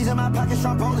 She's in my pocket,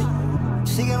 I'm rolling.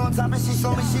 She get on top and she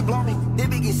slow me, she blow me. They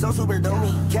be get so super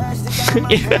domey. Cash stick out of my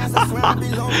pants, I swear I be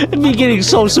low. It be getting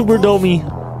so super domey.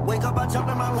 Wake up, I jump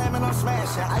in my lamb and I'm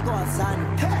smashing. I go outside in the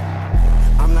paddy.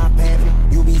 I'm not babbing,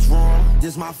 you be wrong.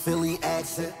 This my Philly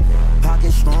accent.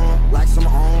 Pocket strong, like some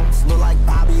arms. Look like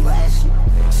Bobby Lashley.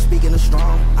 Speaking of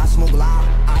strong, I smoke loud.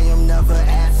 I am never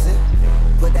absent.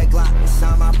 Put that Glock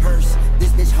inside my purse.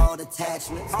 This bitch hard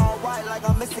attachments. All white like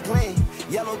I'm Mr. Clean.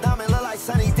 Yellow diamond look like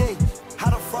Sunny D. How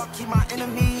the fuck keep my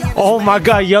enemy? Oh my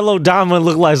God, Yellow Diamond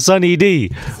look like Sunny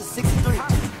D.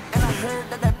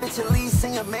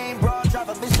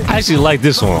 I actually like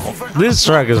this one. This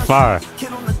track is fire.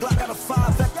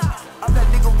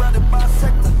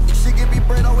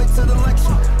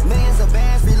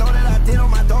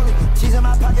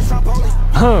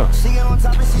 Huh.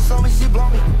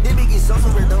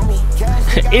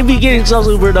 It be getting so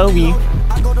super domey.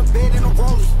 I go to bed in a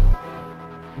rollie.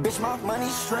 Bitch, my money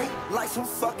straight like some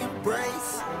fucking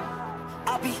braids.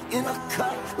 I be in a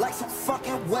cut like some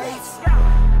fucking waves.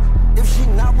 If she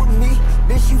not with me,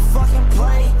 bitch, you fucking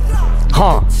play.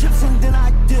 Huh. Chips and then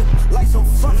I dip like some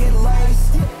fucking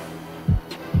lace.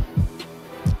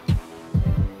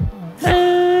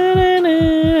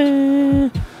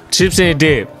 Chips and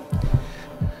dip.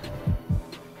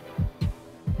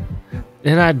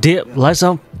 And I dip like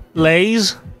some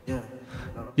Lays.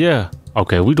 Yeah.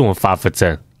 Okay, we doing 5 for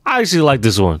 10. I actually like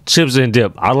this one. Chips and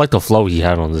dip. I like the flow he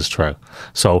had on this track.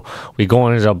 So we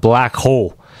going into Black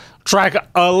Hole. Track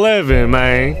 11,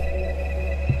 man.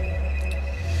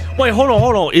 Wait, hold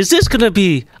on. Is this gonna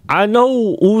be? I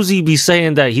know Uzi be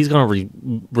saying that he's gonna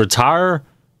retire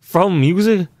from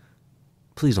music.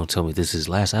 Please don't tell me this is his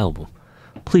last album.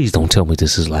 Please don't tell me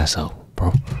this is his last album,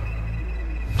 bro.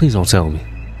 Please don't tell me.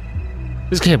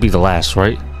 This can't be the last,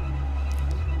 right?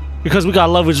 Because we got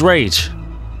Love Is Rage.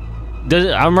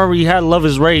 I remember he had Love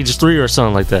Is Rage 3 or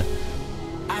something like that.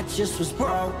 I just was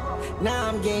broke. Now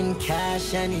I'm getting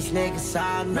cash and these niggas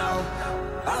I know.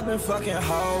 I've been fucking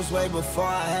hoes way before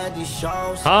I had these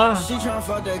shows. Huh? She tryna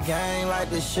fuck the gang like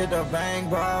this shit the Bang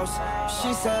Bros.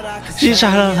 She said I could She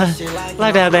tryna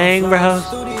like that Bang Bros.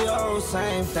 Studio,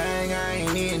 same thing, I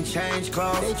ain't even change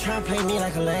clothes. They tryna play me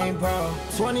like a lame bro.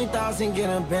 20,000 get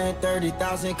a band,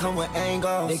 30,000 come with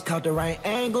angles. They caught the right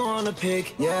angle on the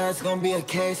pic. Yeah, it's gonna be a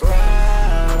case. My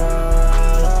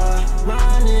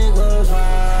niggas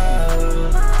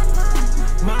ride.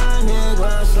 My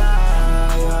niggas slide.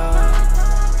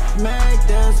 Make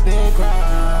this big cry. I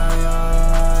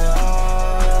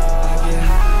get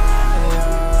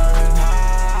higher and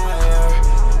higher.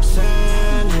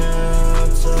 Send him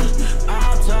to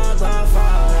out to the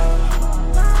fire.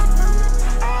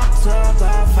 Out to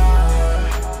the fire.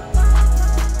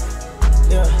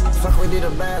 Yeah, fuck we need a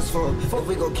mask for. If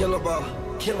we go kill 'em all,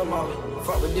 kill 'em all.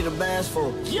 Fuck we need a mask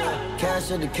for. Yeah, cash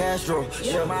in the cash drawer.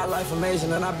 Yeah, my life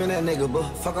amazing and I've been that nigga, but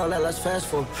fuck all that, let's fast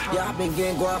forward. Yeah, I've been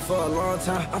getting guap for a long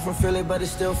time. I'm from Philly, but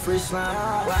it's still free slime.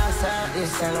 Why side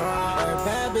is Saint Laurent? Every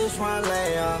bad bitch wanna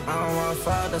lay up. I don't wanna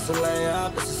fight, that's a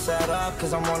layup. It's a setup,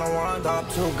 cause I'm one-on-one. Drop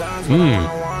 2 guns, but I'm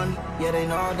one-on-one. Yeah, they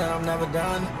know that I'm never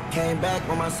done. Came back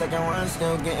with my second run,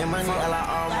 still getting money,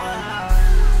 LIR1.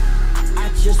 I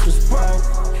just was broke.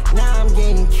 Now I'm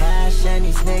getting cash and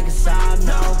these niggas I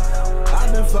know.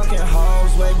 I've been fucking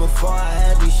hoes way before I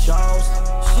had these shows.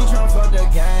 She tryna fuck the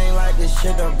gang like this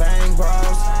shit the Bang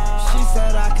Bros. She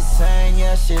said I could sing,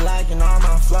 yeah, she liking all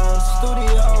my flows.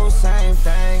 Studio, same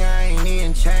thing, I ain't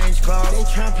even change clothes. They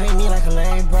tryna play me like a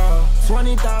lame bro.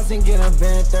 20,000 get a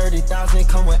band, 30,000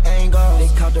 come with angles. They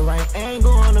caught the right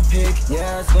angle on the pic.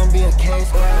 Yeah, it's gonna be a case.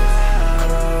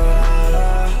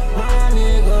 My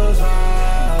niggas ride.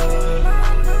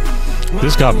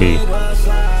 This got me.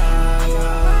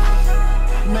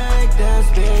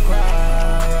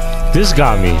 This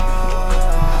got me.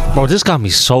 Bro, this got me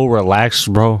so relaxed,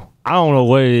 bro. I don't know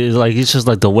what it is. Like, it's just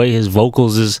like the way his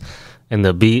vocals is and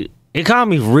the beat. It got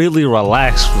me really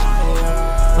relaxed.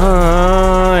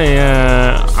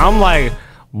 Yeah. I'm like,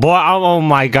 boy, oh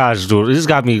my gosh, dude. This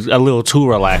got me a little too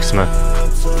relaxed, man.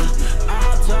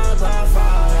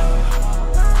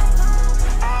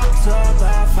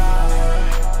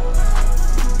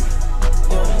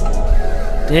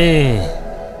 Dang.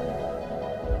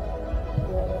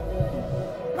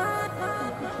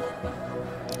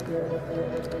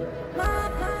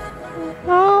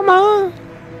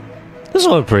 This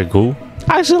one's pretty cool.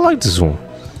 I actually like this one.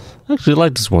 This one. I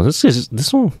like this one.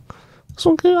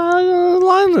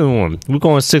 We're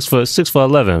going 6 for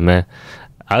 11, man.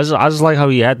 I just like how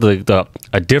he had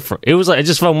a different. It was like it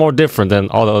just felt more different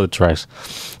than all the other tracks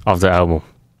off the album.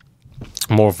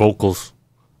 More vocals,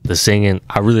 the singing.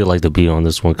 I really like the beat on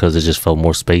this one because it just felt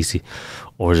more spacey,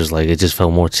 or just like it just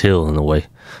felt more chill in a way.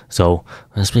 So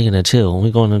speaking of chill,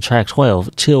 we going to track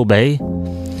 12. Chill, bae.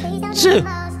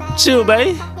 Chill,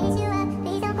 bae.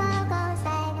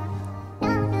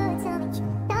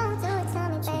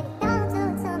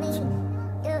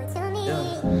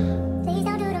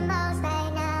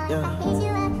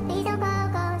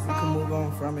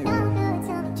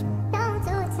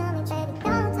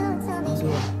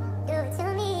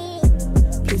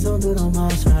 Do the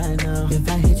most right now. If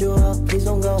I hit you up, please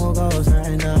don't go ghost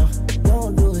right now.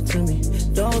 Don't do it to me.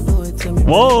 Don't do it to me.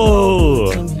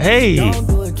 Whoa! Hey! Don't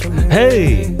do it to me.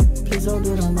 Hey! Please don't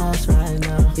do the most right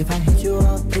now. If I hit you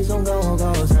up, please don't go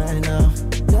ghost right now.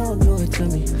 Don't do it to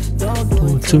me. Don't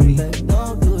do it to me.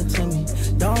 Don't do it to me.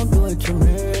 Don't do it to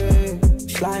me.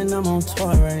 Sliding, I'm on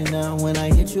tour right now. When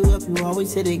I hit you up, you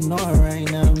always hit ignore right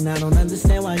now. And I don't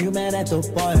understand why you mad at the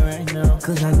boy right now.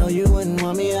 Cause I know you wouldn't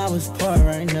want me, I was poor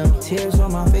right now. Tears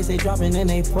on my face, they dropping and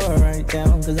they pour right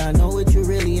down. Cause I know what you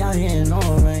really out here and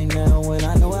on right now. When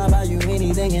I know about you,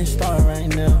 anything in store right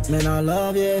now. Man, I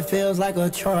love you, it feels like a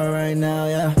chore right now,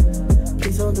 yeah.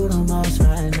 Please don't do the most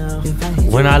right now.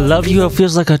 When I love you, it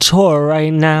feels like a chore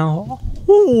right now.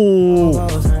 Ooh.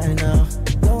 Right now.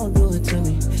 Don't do it to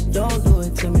me. Don't do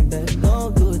it to me, babe.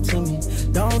 Don't do it to me.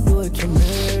 Don't do it to me.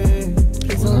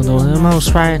 Please don't do the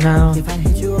most right now. If I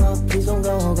hit you up, please don't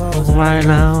go right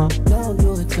now. Don't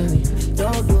do it to me.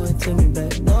 Don't do it to me,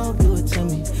 babe. Don't do it to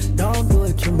me. Don't do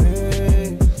it to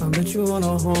me. I bet you on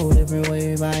a whole different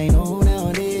wave. I ain't know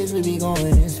nowadays we be going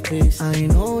in space. I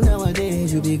ain't know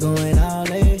nowadays you be going out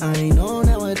late. I ain't know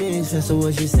nowadays that's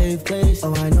was your safe place.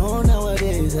 Oh, I know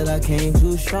nowadays that I came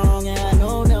too strong. Yeah, I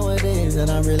know nowadays that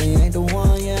I really ain't the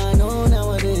one. Yeah, I know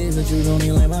nowadays that you don't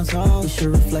even like my song. It's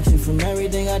your reflection from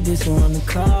everything I did, so on the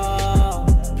call.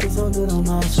 Please don't do the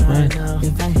most right now.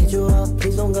 If I hit you up,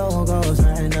 please don't go ghost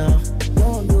right now.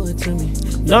 Don't do it to me.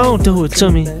 Don't do it to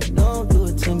me. Don't do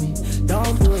it to me.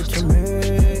 Don't do it to me.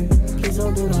 Please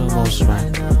don't do the most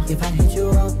right now. If I hit you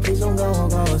up, please don't go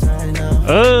ghost right now.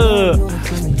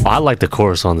 I like the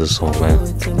chorus on this song, man.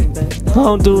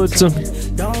 Don't do it to me.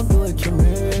 Don't do it to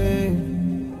me.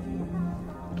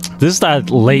 This is that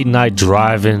late night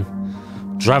driving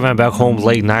back home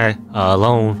late night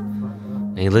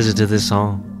alone, and you listen to this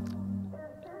song.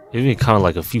 Even kind of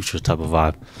like a Future type of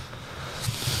vibe.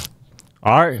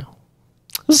 All right,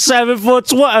 7 for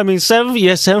 12. I mean 7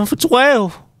 for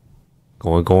 12.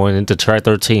 Going into track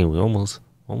 13. We almost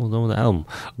done with the album.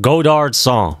 Godard's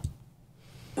song.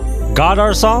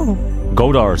 Godard's song. You know,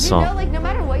 like, no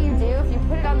matter what you do, if you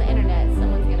put it on the internet,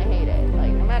 someone's gonna hate it.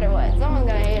 Like, no matter what, someone's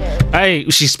gonna hate it. Hey,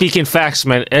 she's speaking facts,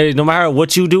 man. Hey, no matter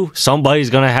what you do, somebody's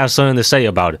gonna have something to say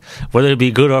about it. Whether it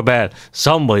be good or bad,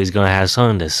 somebody's gonna have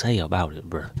something to say about it,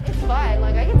 bro. It's fine.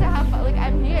 Like, I get to have fun. Like,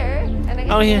 I'm here, and I get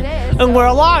to do this. And we're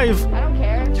alive. I don't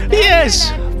care.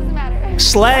 Yes. Doesn't matter.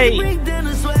 Slay.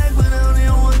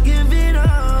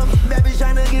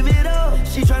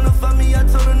 She tryna fuck me, I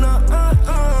told her no.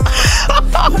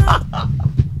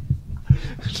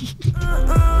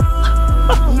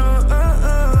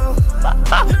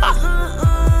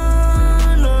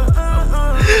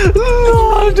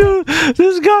 No, dude,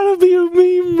 this gotta be a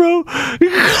meme, bro.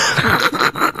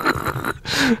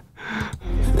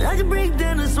 I can break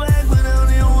down the swag, but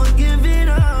I don't want to give it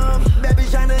up. Baby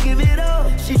tryna give it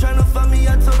up. She tryna fuck me,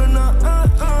 I told her no.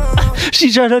 She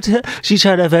tryna fuck me, I told her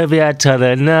no.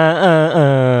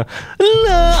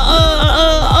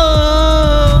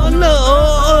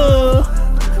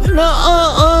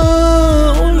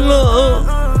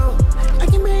 I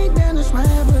can break down the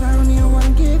swag, but I don't even want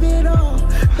to give it all.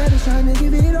 Baby tryna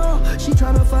give it all. She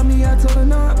tryna fuck me, I told her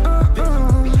no.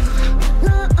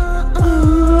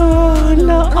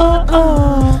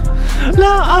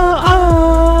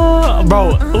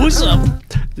 Bro,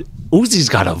 Uzi's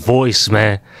got a voice,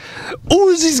 man.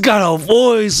 Uzi's got a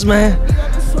voice, man.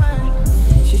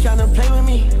 She tryna play with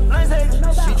me,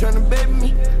 she tryna baby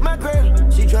me. My girl,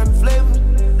 she tryna flavor me.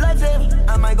 Let's have,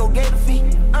 I might go get a fee.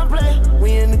 I'm playing,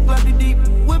 we in the club too deep.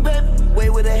 We're baby, way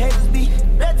where the haters be.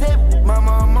 Let's have, my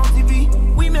mom on TV.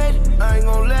 We made it, I ain't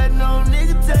gon' let no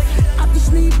nigga take it. I be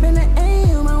sleeping at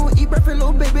AM, I don't eat breakfast,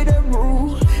 little baby, that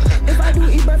rule. If I do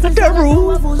eat breakfast, that rule.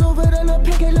 Waffles over the little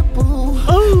pancake, little boo.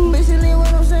 Basically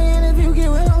what I'm saying, if you get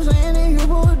what I'm saying, then you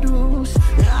both do.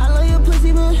 I love your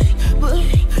pussy, but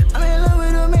I'm in love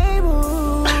with a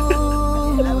Mabel.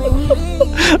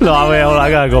 No, I mean, hold on,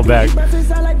 I gotta go back.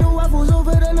 Breakfast, I like the waffles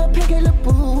over the little pancake, the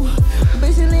boo.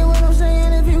 Basically, what I'm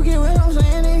saying, if you get what I'm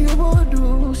saying, then you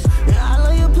produce. And I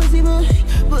love your pussy, but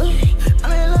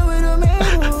I'm in love with a man.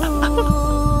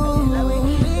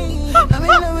 I'm in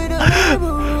love with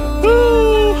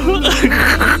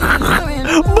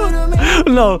a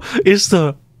man. No, it's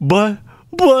the but.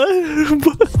 I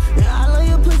love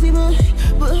your pussy, but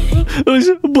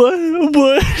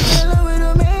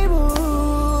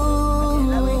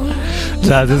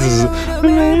Nah, this is. I'm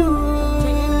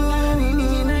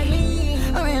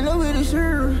in love with the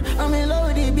syrup. I'm in love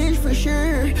with that bitch for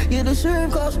sure. Yeah, the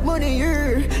syrup costs more than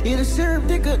yours. Yeah, the syrup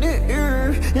thicker than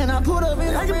yours. And I put up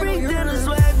in I can break down the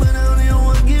swag, but I don't even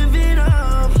want to give it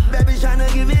up. That bitch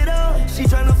tryna give it up. She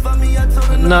tryna fuck me, I told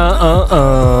her no.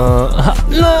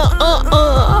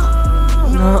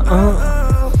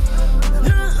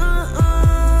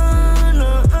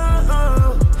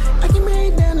 I can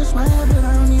break down the swag, but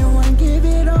I don't even want to give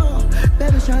it all.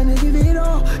 Baby's trying to give it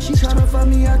all. She tryna fuck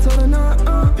me, I told her no.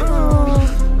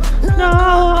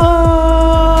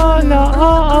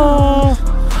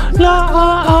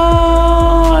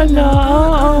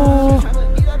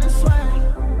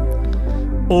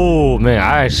 Oh man,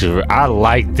 I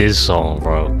like this song,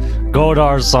 bro.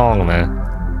 Goldar song, man.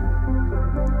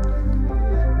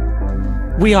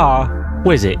 We are,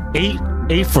 what is it?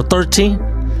 8 for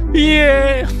 13?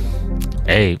 Yeah.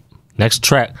 Hey, next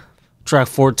track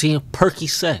 14, Perky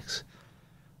Sex.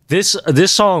 This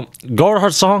song,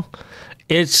 Goldar song,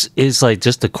 it's like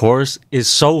just the chorus is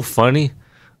so funny,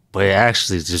 but it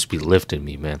actually just be lifting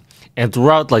me, man. And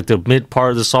throughout like the mid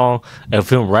part of the song of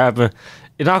him rapping,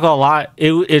 it's not gonna lie,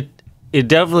 it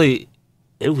definitely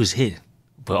was hit,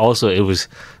 but also it was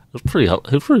pretty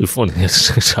funny. It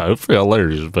was pretty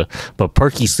hilarious. But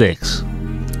Perky Sex,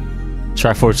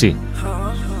 track 14.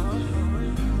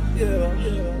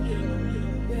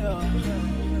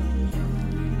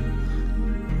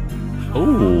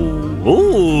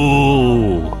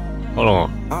 Ooh, hold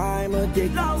on. I'm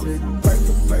addicted to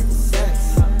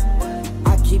Percocets.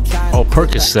 I keep trying. Oh,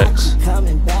 Percocets.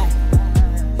 Coming back.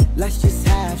 Let's just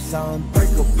have some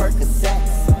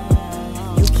Percocets.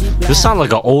 This sounds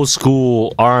like an old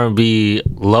school R&B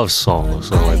love song or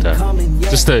something like that.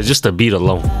 Just the beat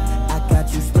alone. I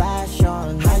got you splash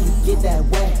on. How you get that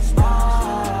wet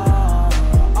splash?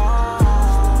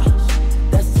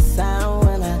 That's the sound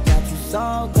when I got you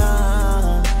so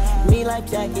gone. Me like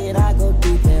jacket, I go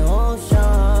deep in ocean.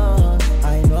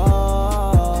 I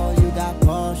know you got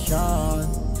potion.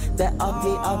 That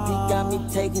uppy got me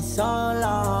taking so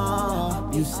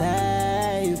long. You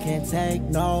say you can't take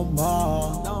no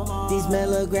more. These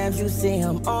milligrams, you see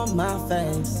them on my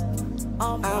face.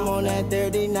 I'm on that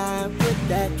 39 with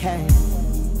that K.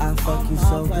 I fuck you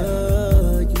so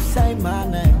good, you say my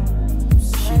name.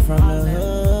 She from the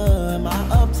hood, my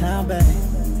uptown babe.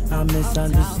 I'm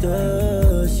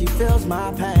misunderstood, she feels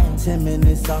my pain. 10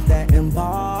 minutes off that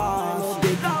embark.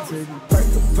 Addicted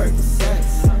to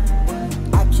Percocets.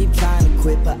 I keep trying to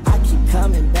quit, but I keep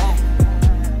coming back.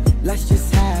 Let's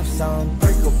just have some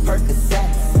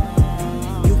Percocets.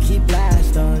 You keep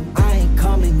blast on, I ain't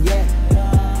coming yet.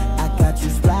 I got you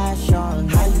splash on,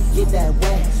 how you get that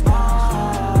wet?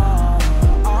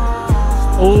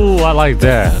 Oh, I like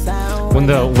that. When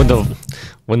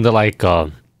the like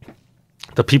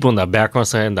the people in the background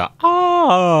saying the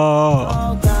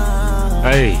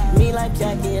hey. Me like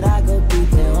jacket, I go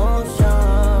deep in ocean.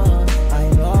 I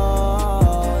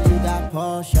know you got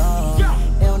potion.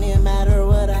 It don't even matter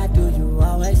what I do, you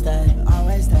always stay,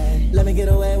 always stay. Let me get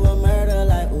away with murder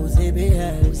like UZI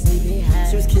IS BACK.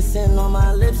 She was kissing on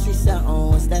my lips, she said, oh,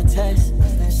 what's that taste?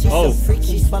 She's so freaky,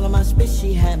 she swallowed my spit,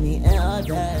 she had me in a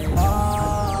day.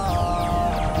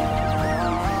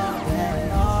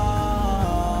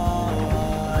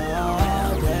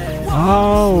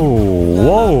 Oh,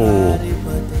 whoa.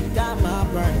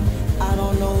 I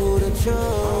don't know who to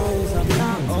choose, I'm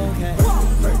not okay.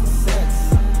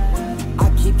 I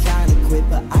keep trying to quit,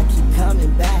 but I keep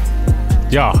coming back.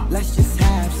 Yeah. Let's just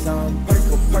have some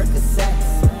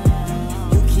Percocets.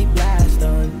 You keep blast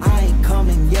on, I ain't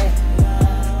coming yet.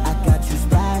 I got you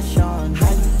splash on,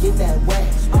 how you get that wet?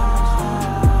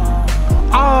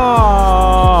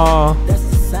 Oh. That's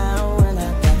the sound when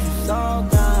I got you so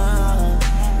gone.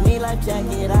 Me like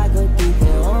jacket, I go deep in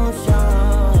ocean.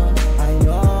 I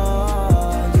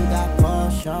know you got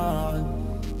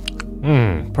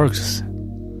potion. Perks.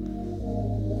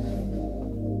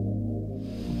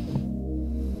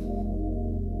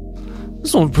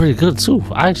 This one's pretty good too.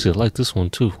 I actually like this one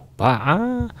too. But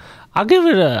I'll give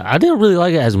it a. I didn't really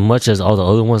like it as much as all the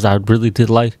other ones that I really did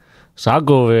like. So I'll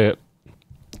go over it.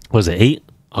 Was it 8?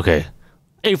 Okay.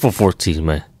 8 for 14,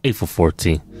 man. 8 for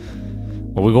 14.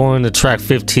 Well, we're going to track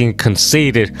 15,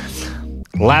 Conceited.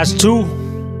 Last two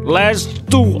of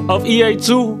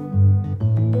EA2.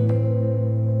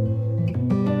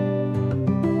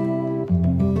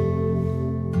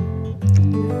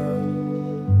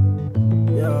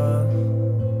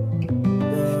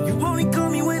 You only call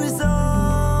me when it's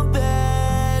all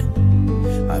bad.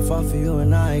 I fought for you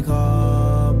and I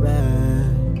call back.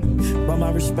 But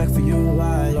my respect for you,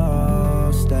 I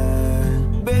lost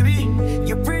that. Baby,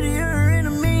 you're prettier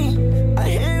than me. I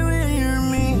hate when you're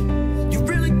me. You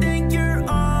really think you're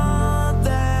all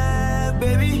that,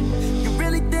 baby? You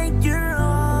really think you're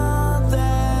all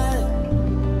that?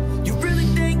 You really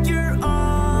think you're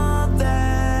all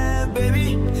that,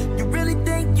 baby? You really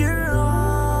think you're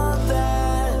all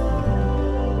that?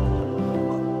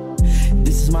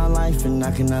 This is my life and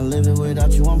I cannot live it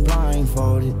without you. I'm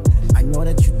blindfolded. I know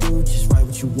that you do just right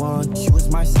what you want. You was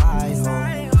my side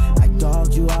hoe. I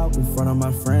dogged you out in front of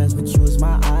my friends, but you was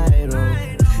my idol.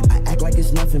 I act like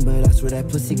it's nothing, but I swear that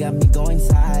pussy got me going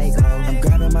psycho. I'm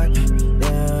grabbing my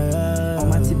on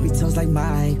my tippy toes like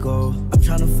Michael. I'm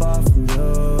trying to fall from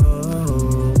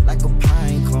you like a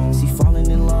pine cone. See, falling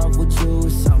in love with you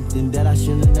is something that I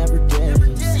should have never did.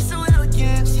 She's so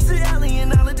elegant, she's an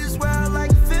alien out of this world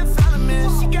like a fifth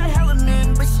element. She got hella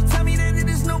men, but she tell me that it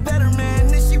is no better man.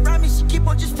 Then she ride me, she keep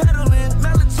on just pedaling.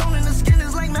 Melatonin, the skin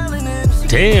is like melanin.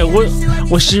 Damn,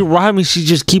 what she ride me, she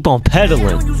just keep on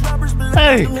pedaling.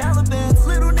 Hey.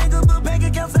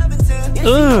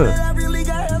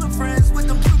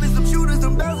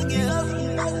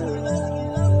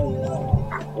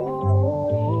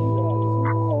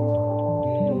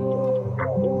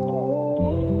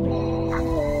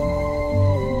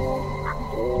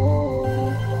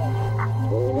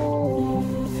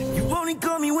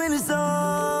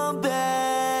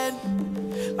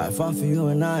 I fought for you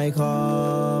and I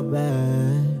call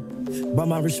back. But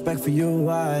my respect for you,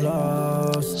 I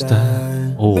lost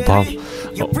that. Oh,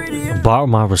 about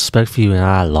my respect for you and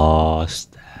I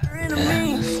lost that.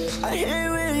 I hate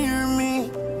when you're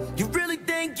me. You really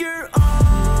think you're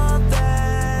all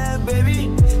that, baby?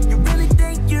 You really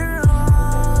think you're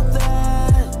all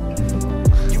that?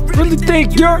 You really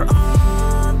think you're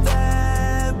all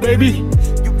that, baby?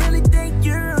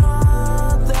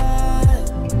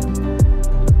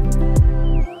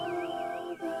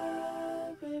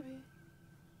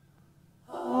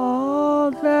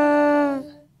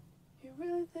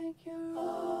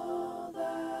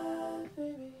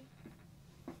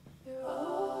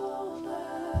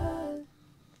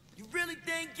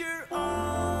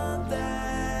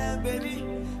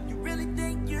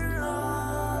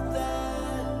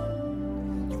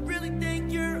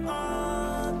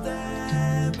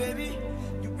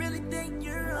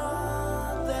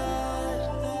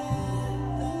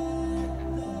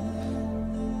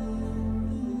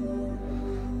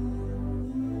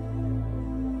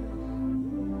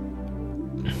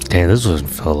 Damn, this one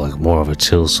felt like more of a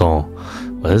chill song.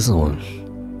 But this one,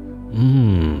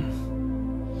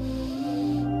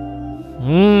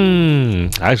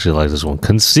 I actually like this one.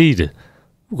 Conceited.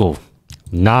 We'll go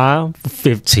 9 for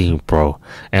 15, bro.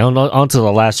 And on to the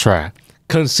last track.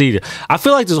 Conceited. I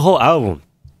feel like this whole album,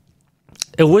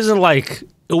 it wasn't like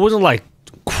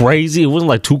crazy. It wasn't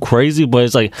like too crazy, but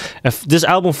it's like if this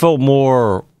album felt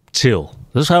more chill.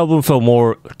 This album felt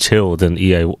more chill than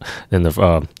than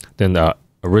the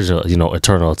original,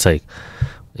 Eternal Atake.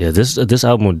 Yeah, this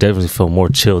album definitely felt more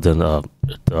chill than the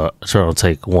Eternal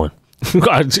Atake 1.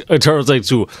 Eternal Atake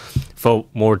 2 felt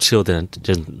more chill than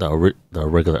the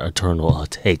regular Eternal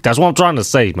Atake. That's what I'm trying to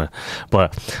say, man.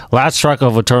 But last track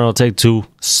of Eternal Atake 2,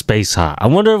 Space High. I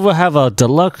wonder if we'll have a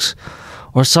deluxe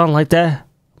or something like that.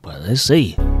 But let's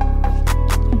see.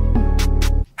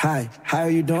 Hi, how are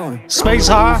you doing? Space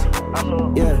High.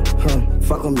 Yeah,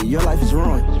 fuck with me. Your life is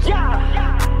ruined.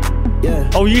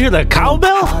 Yeah. Oh, you hear the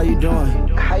cowbell? How you doing?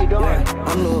 How you doing? Yeah,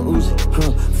 I'm Lil Uzi.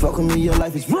 Fuck with me. Your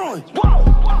life is ruined.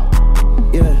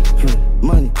 Yeah,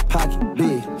 money, pocket,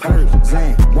 big, hurt,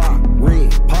 Zan, walk,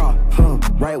 red, paw,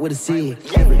 right with a C.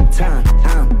 Every time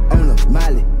I'm on a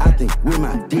Miley, I think with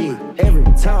my dick. Every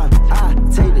time I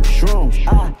take the shrooms,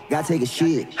 I gotta take a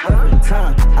shit. Every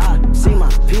time I see my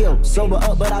pill, sober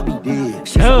up, but I be dead.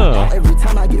 Every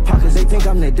time I get pockets, they think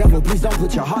I'm the devil. Please don't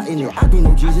put your heart in it. I be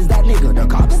no Jesus, that nigga, the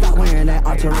cop. Stop wearing that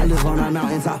altar, I live on a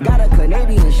mountaintop. Got a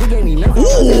Canadian, she gave me nothing.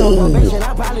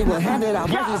 I probably would hand it out.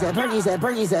 Perkies.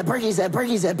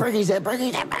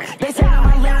 They say that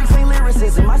my lyrics ain't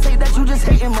lyricism. I say that you just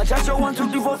hating much. I show 1, 2,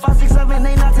 3, 4, 5, 6, 7,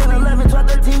 8, 9, 10, 11, 12,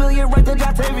 13 million right to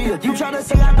Jatavia. You try to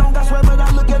say I don't got sweat, but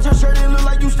I look at your shirt and look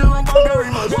like you still on very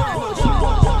much.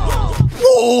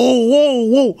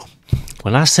 Whoa.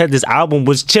 When I said this album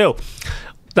was chill,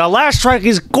 the last track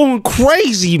is going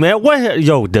crazy, man. What?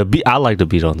 Yo, the beat. I like the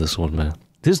beat on this one, man.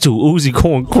 This dude Uzi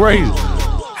going crazy.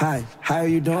 Hi, how are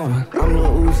you doing? I'm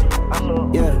Lil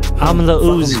Uzi. Yeah. I'm Lil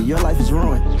Uzi. Your life is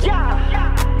ruined.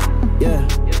 Yeah.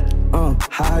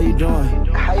 How are you doing?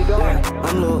 How you doing?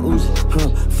 I'm Lil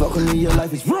Uzi. Fuck with me, your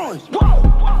life is ruined.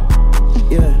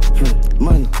 Yeah.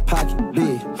 Money, pocket,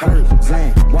 big, hurt,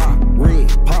 Zan, walk, red,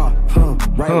 paw,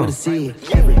 right with the seed.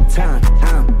 Every time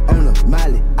I'm on the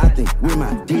molly, I think with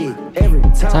my dick. Every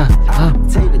time I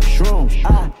take the shrooms,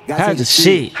 I got the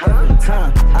shit. Every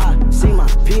time I see my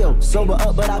pill, sober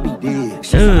up, but I be dead.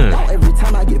 Every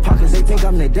time I get pockets, they think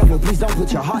I'm the devil. Please don't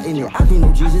put your heart in it. I think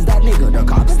no Jesus, that nigga, the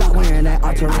cop. Stop wearing that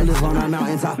altar. I live on a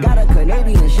mountaintop. Got a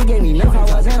Canadian, she gave me milk. I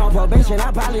wasn't on probation.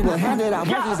 I probably would hand it out.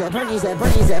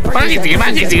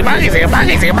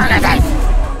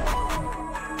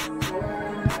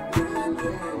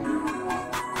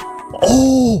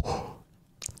 Oh,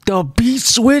 the beat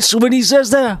switch when he says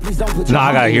that. Nah,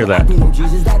 I gotta hear that.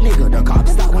 Jesus, that nigga, the cop.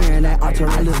 Stop wearing that altar.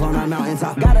 I live on a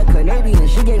mountaintop. Got a Canadian,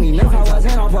 she gave me milk. I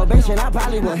wasn't on probation. I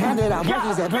probably would hand it out.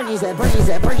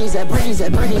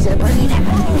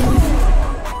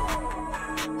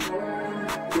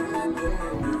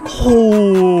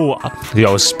 Oh,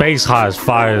 yo, Space High is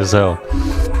fire as hell.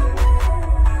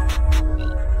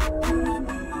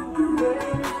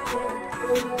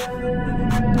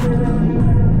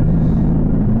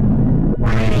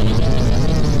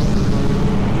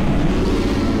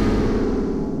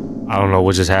 I don't know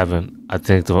what just happened. I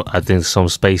think some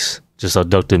space just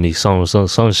abducted me. Some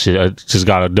shit I just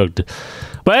got abducted.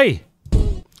 But hey,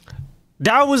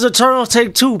 that was Eternal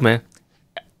Take 2, man.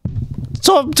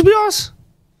 So to be honest,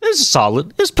 it's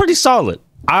solid. It's pretty solid.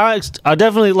 I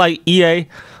definitely like EA,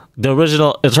 the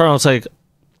original Eternal Take,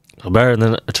 better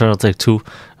than Eternal Take 2, if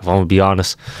I'm gonna be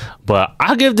honest. But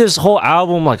I give this whole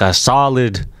album like a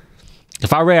solid.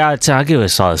 If I rate out of 10, I give it a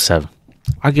solid 7.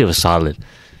 I give it a solid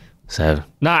 7.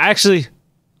 Nah, actually,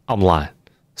 I'm lying.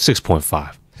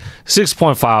 6.5.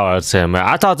 6.5 out of 10, man.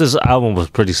 I thought this album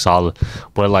was pretty solid,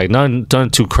 but like none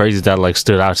too crazy that like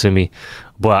stood out to me.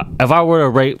 But if I were to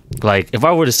rate, like if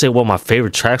I were to say what my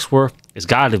favorite tracks were, it's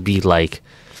gotta be like,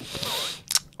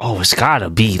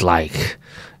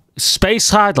 Space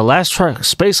High. The last track,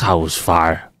 Space High, was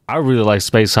fire. I really like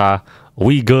Space High.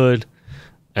 We Good.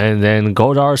 And then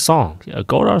Godar Song. Yeah,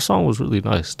 Godar Song was really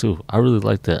nice too. I really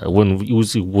like that. When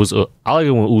Uzi was, I like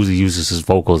it when Uzi uses his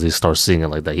vocals. He starts singing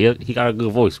like that. He got a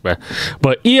good voice, man.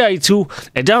 But EA2,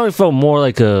 it definitely felt more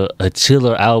like a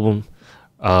chiller album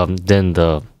than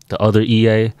the other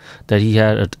EA that he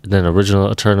had, than original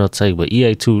Eternal Take. But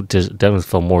EA2 just definitely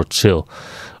felt more chill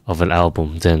of an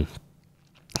album than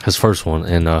his first one.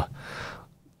 And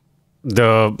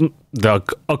the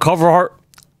cover art,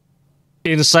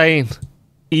 insane.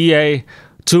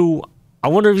 EA2, I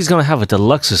wonder if he's gonna have a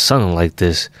deluxe or something like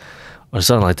this, or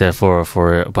something like that for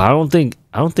it. But I don't think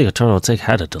Eternal Take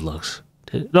had a deluxe.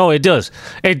 No, it does.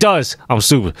 It does. I'm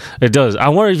stupid. It does. I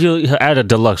wonder if he'll add a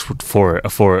deluxe for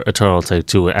Eternal Take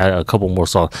 2 and add a couple more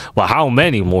songs. Well, how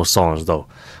many more songs though?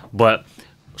 But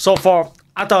so far,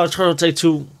 I thought Eternal Take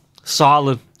 2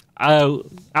 solid.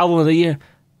 Album of the year,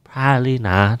 probably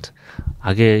not.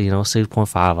 I get,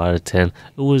 6.5 out of 10.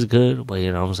 It was good, but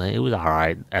what I'm saying, it was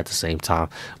alright at the same time.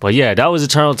 But yeah, that was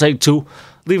Eternal Take 2.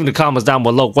 Leave in the comments down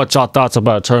below what y'all thoughts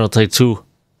about Eternal Take 2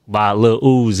 by Lil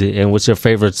Uzi, and what's your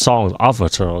favorite songs off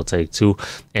of Eternal Take 2.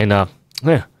 And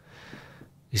yeah,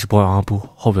 it's your boy Ambu.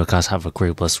 Hope you guys have a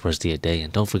great blessed rest of your day,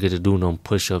 and don't forget to do them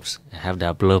push-ups and have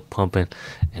that blood pumping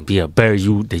and be a better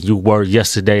you than you were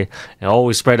yesterday, and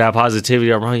always spread that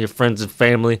positivity around your friends and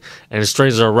family and the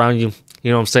strangers around you. You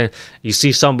know what I'm saying? You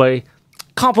see somebody,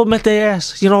 compliment their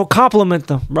ass. Compliment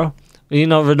them, bro. You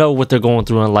never know what they're going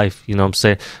through in life. You know what I'm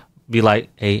saying? Be like,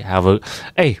 hey,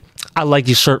 I like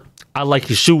your shirt. I like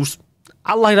your shoes.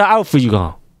 I like the outfit you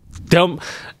got.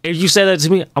 If you say that to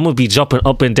me, I'm going to be jumping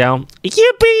up and down.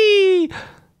 Yippee!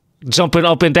 Jumping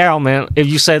up and down, man. If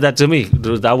you say that to me,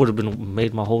 that would have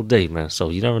made my whole day, man. So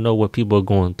you never know what people are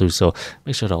going through. So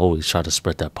make sure to always try to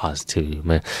spread that positivity,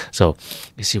 man. So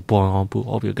it's your boy Ambu.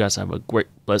 Hope you guys have a great,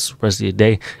 blessed rest of your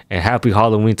day, and happy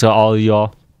Halloween to all of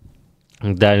y'all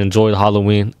that enjoyed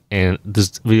Halloween. And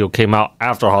this video came out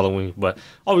after Halloween, but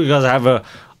hope you guys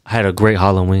had a great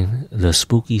Halloween, the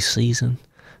spooky season.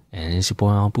 And it's your boy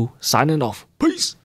Ambu signing off. Peace.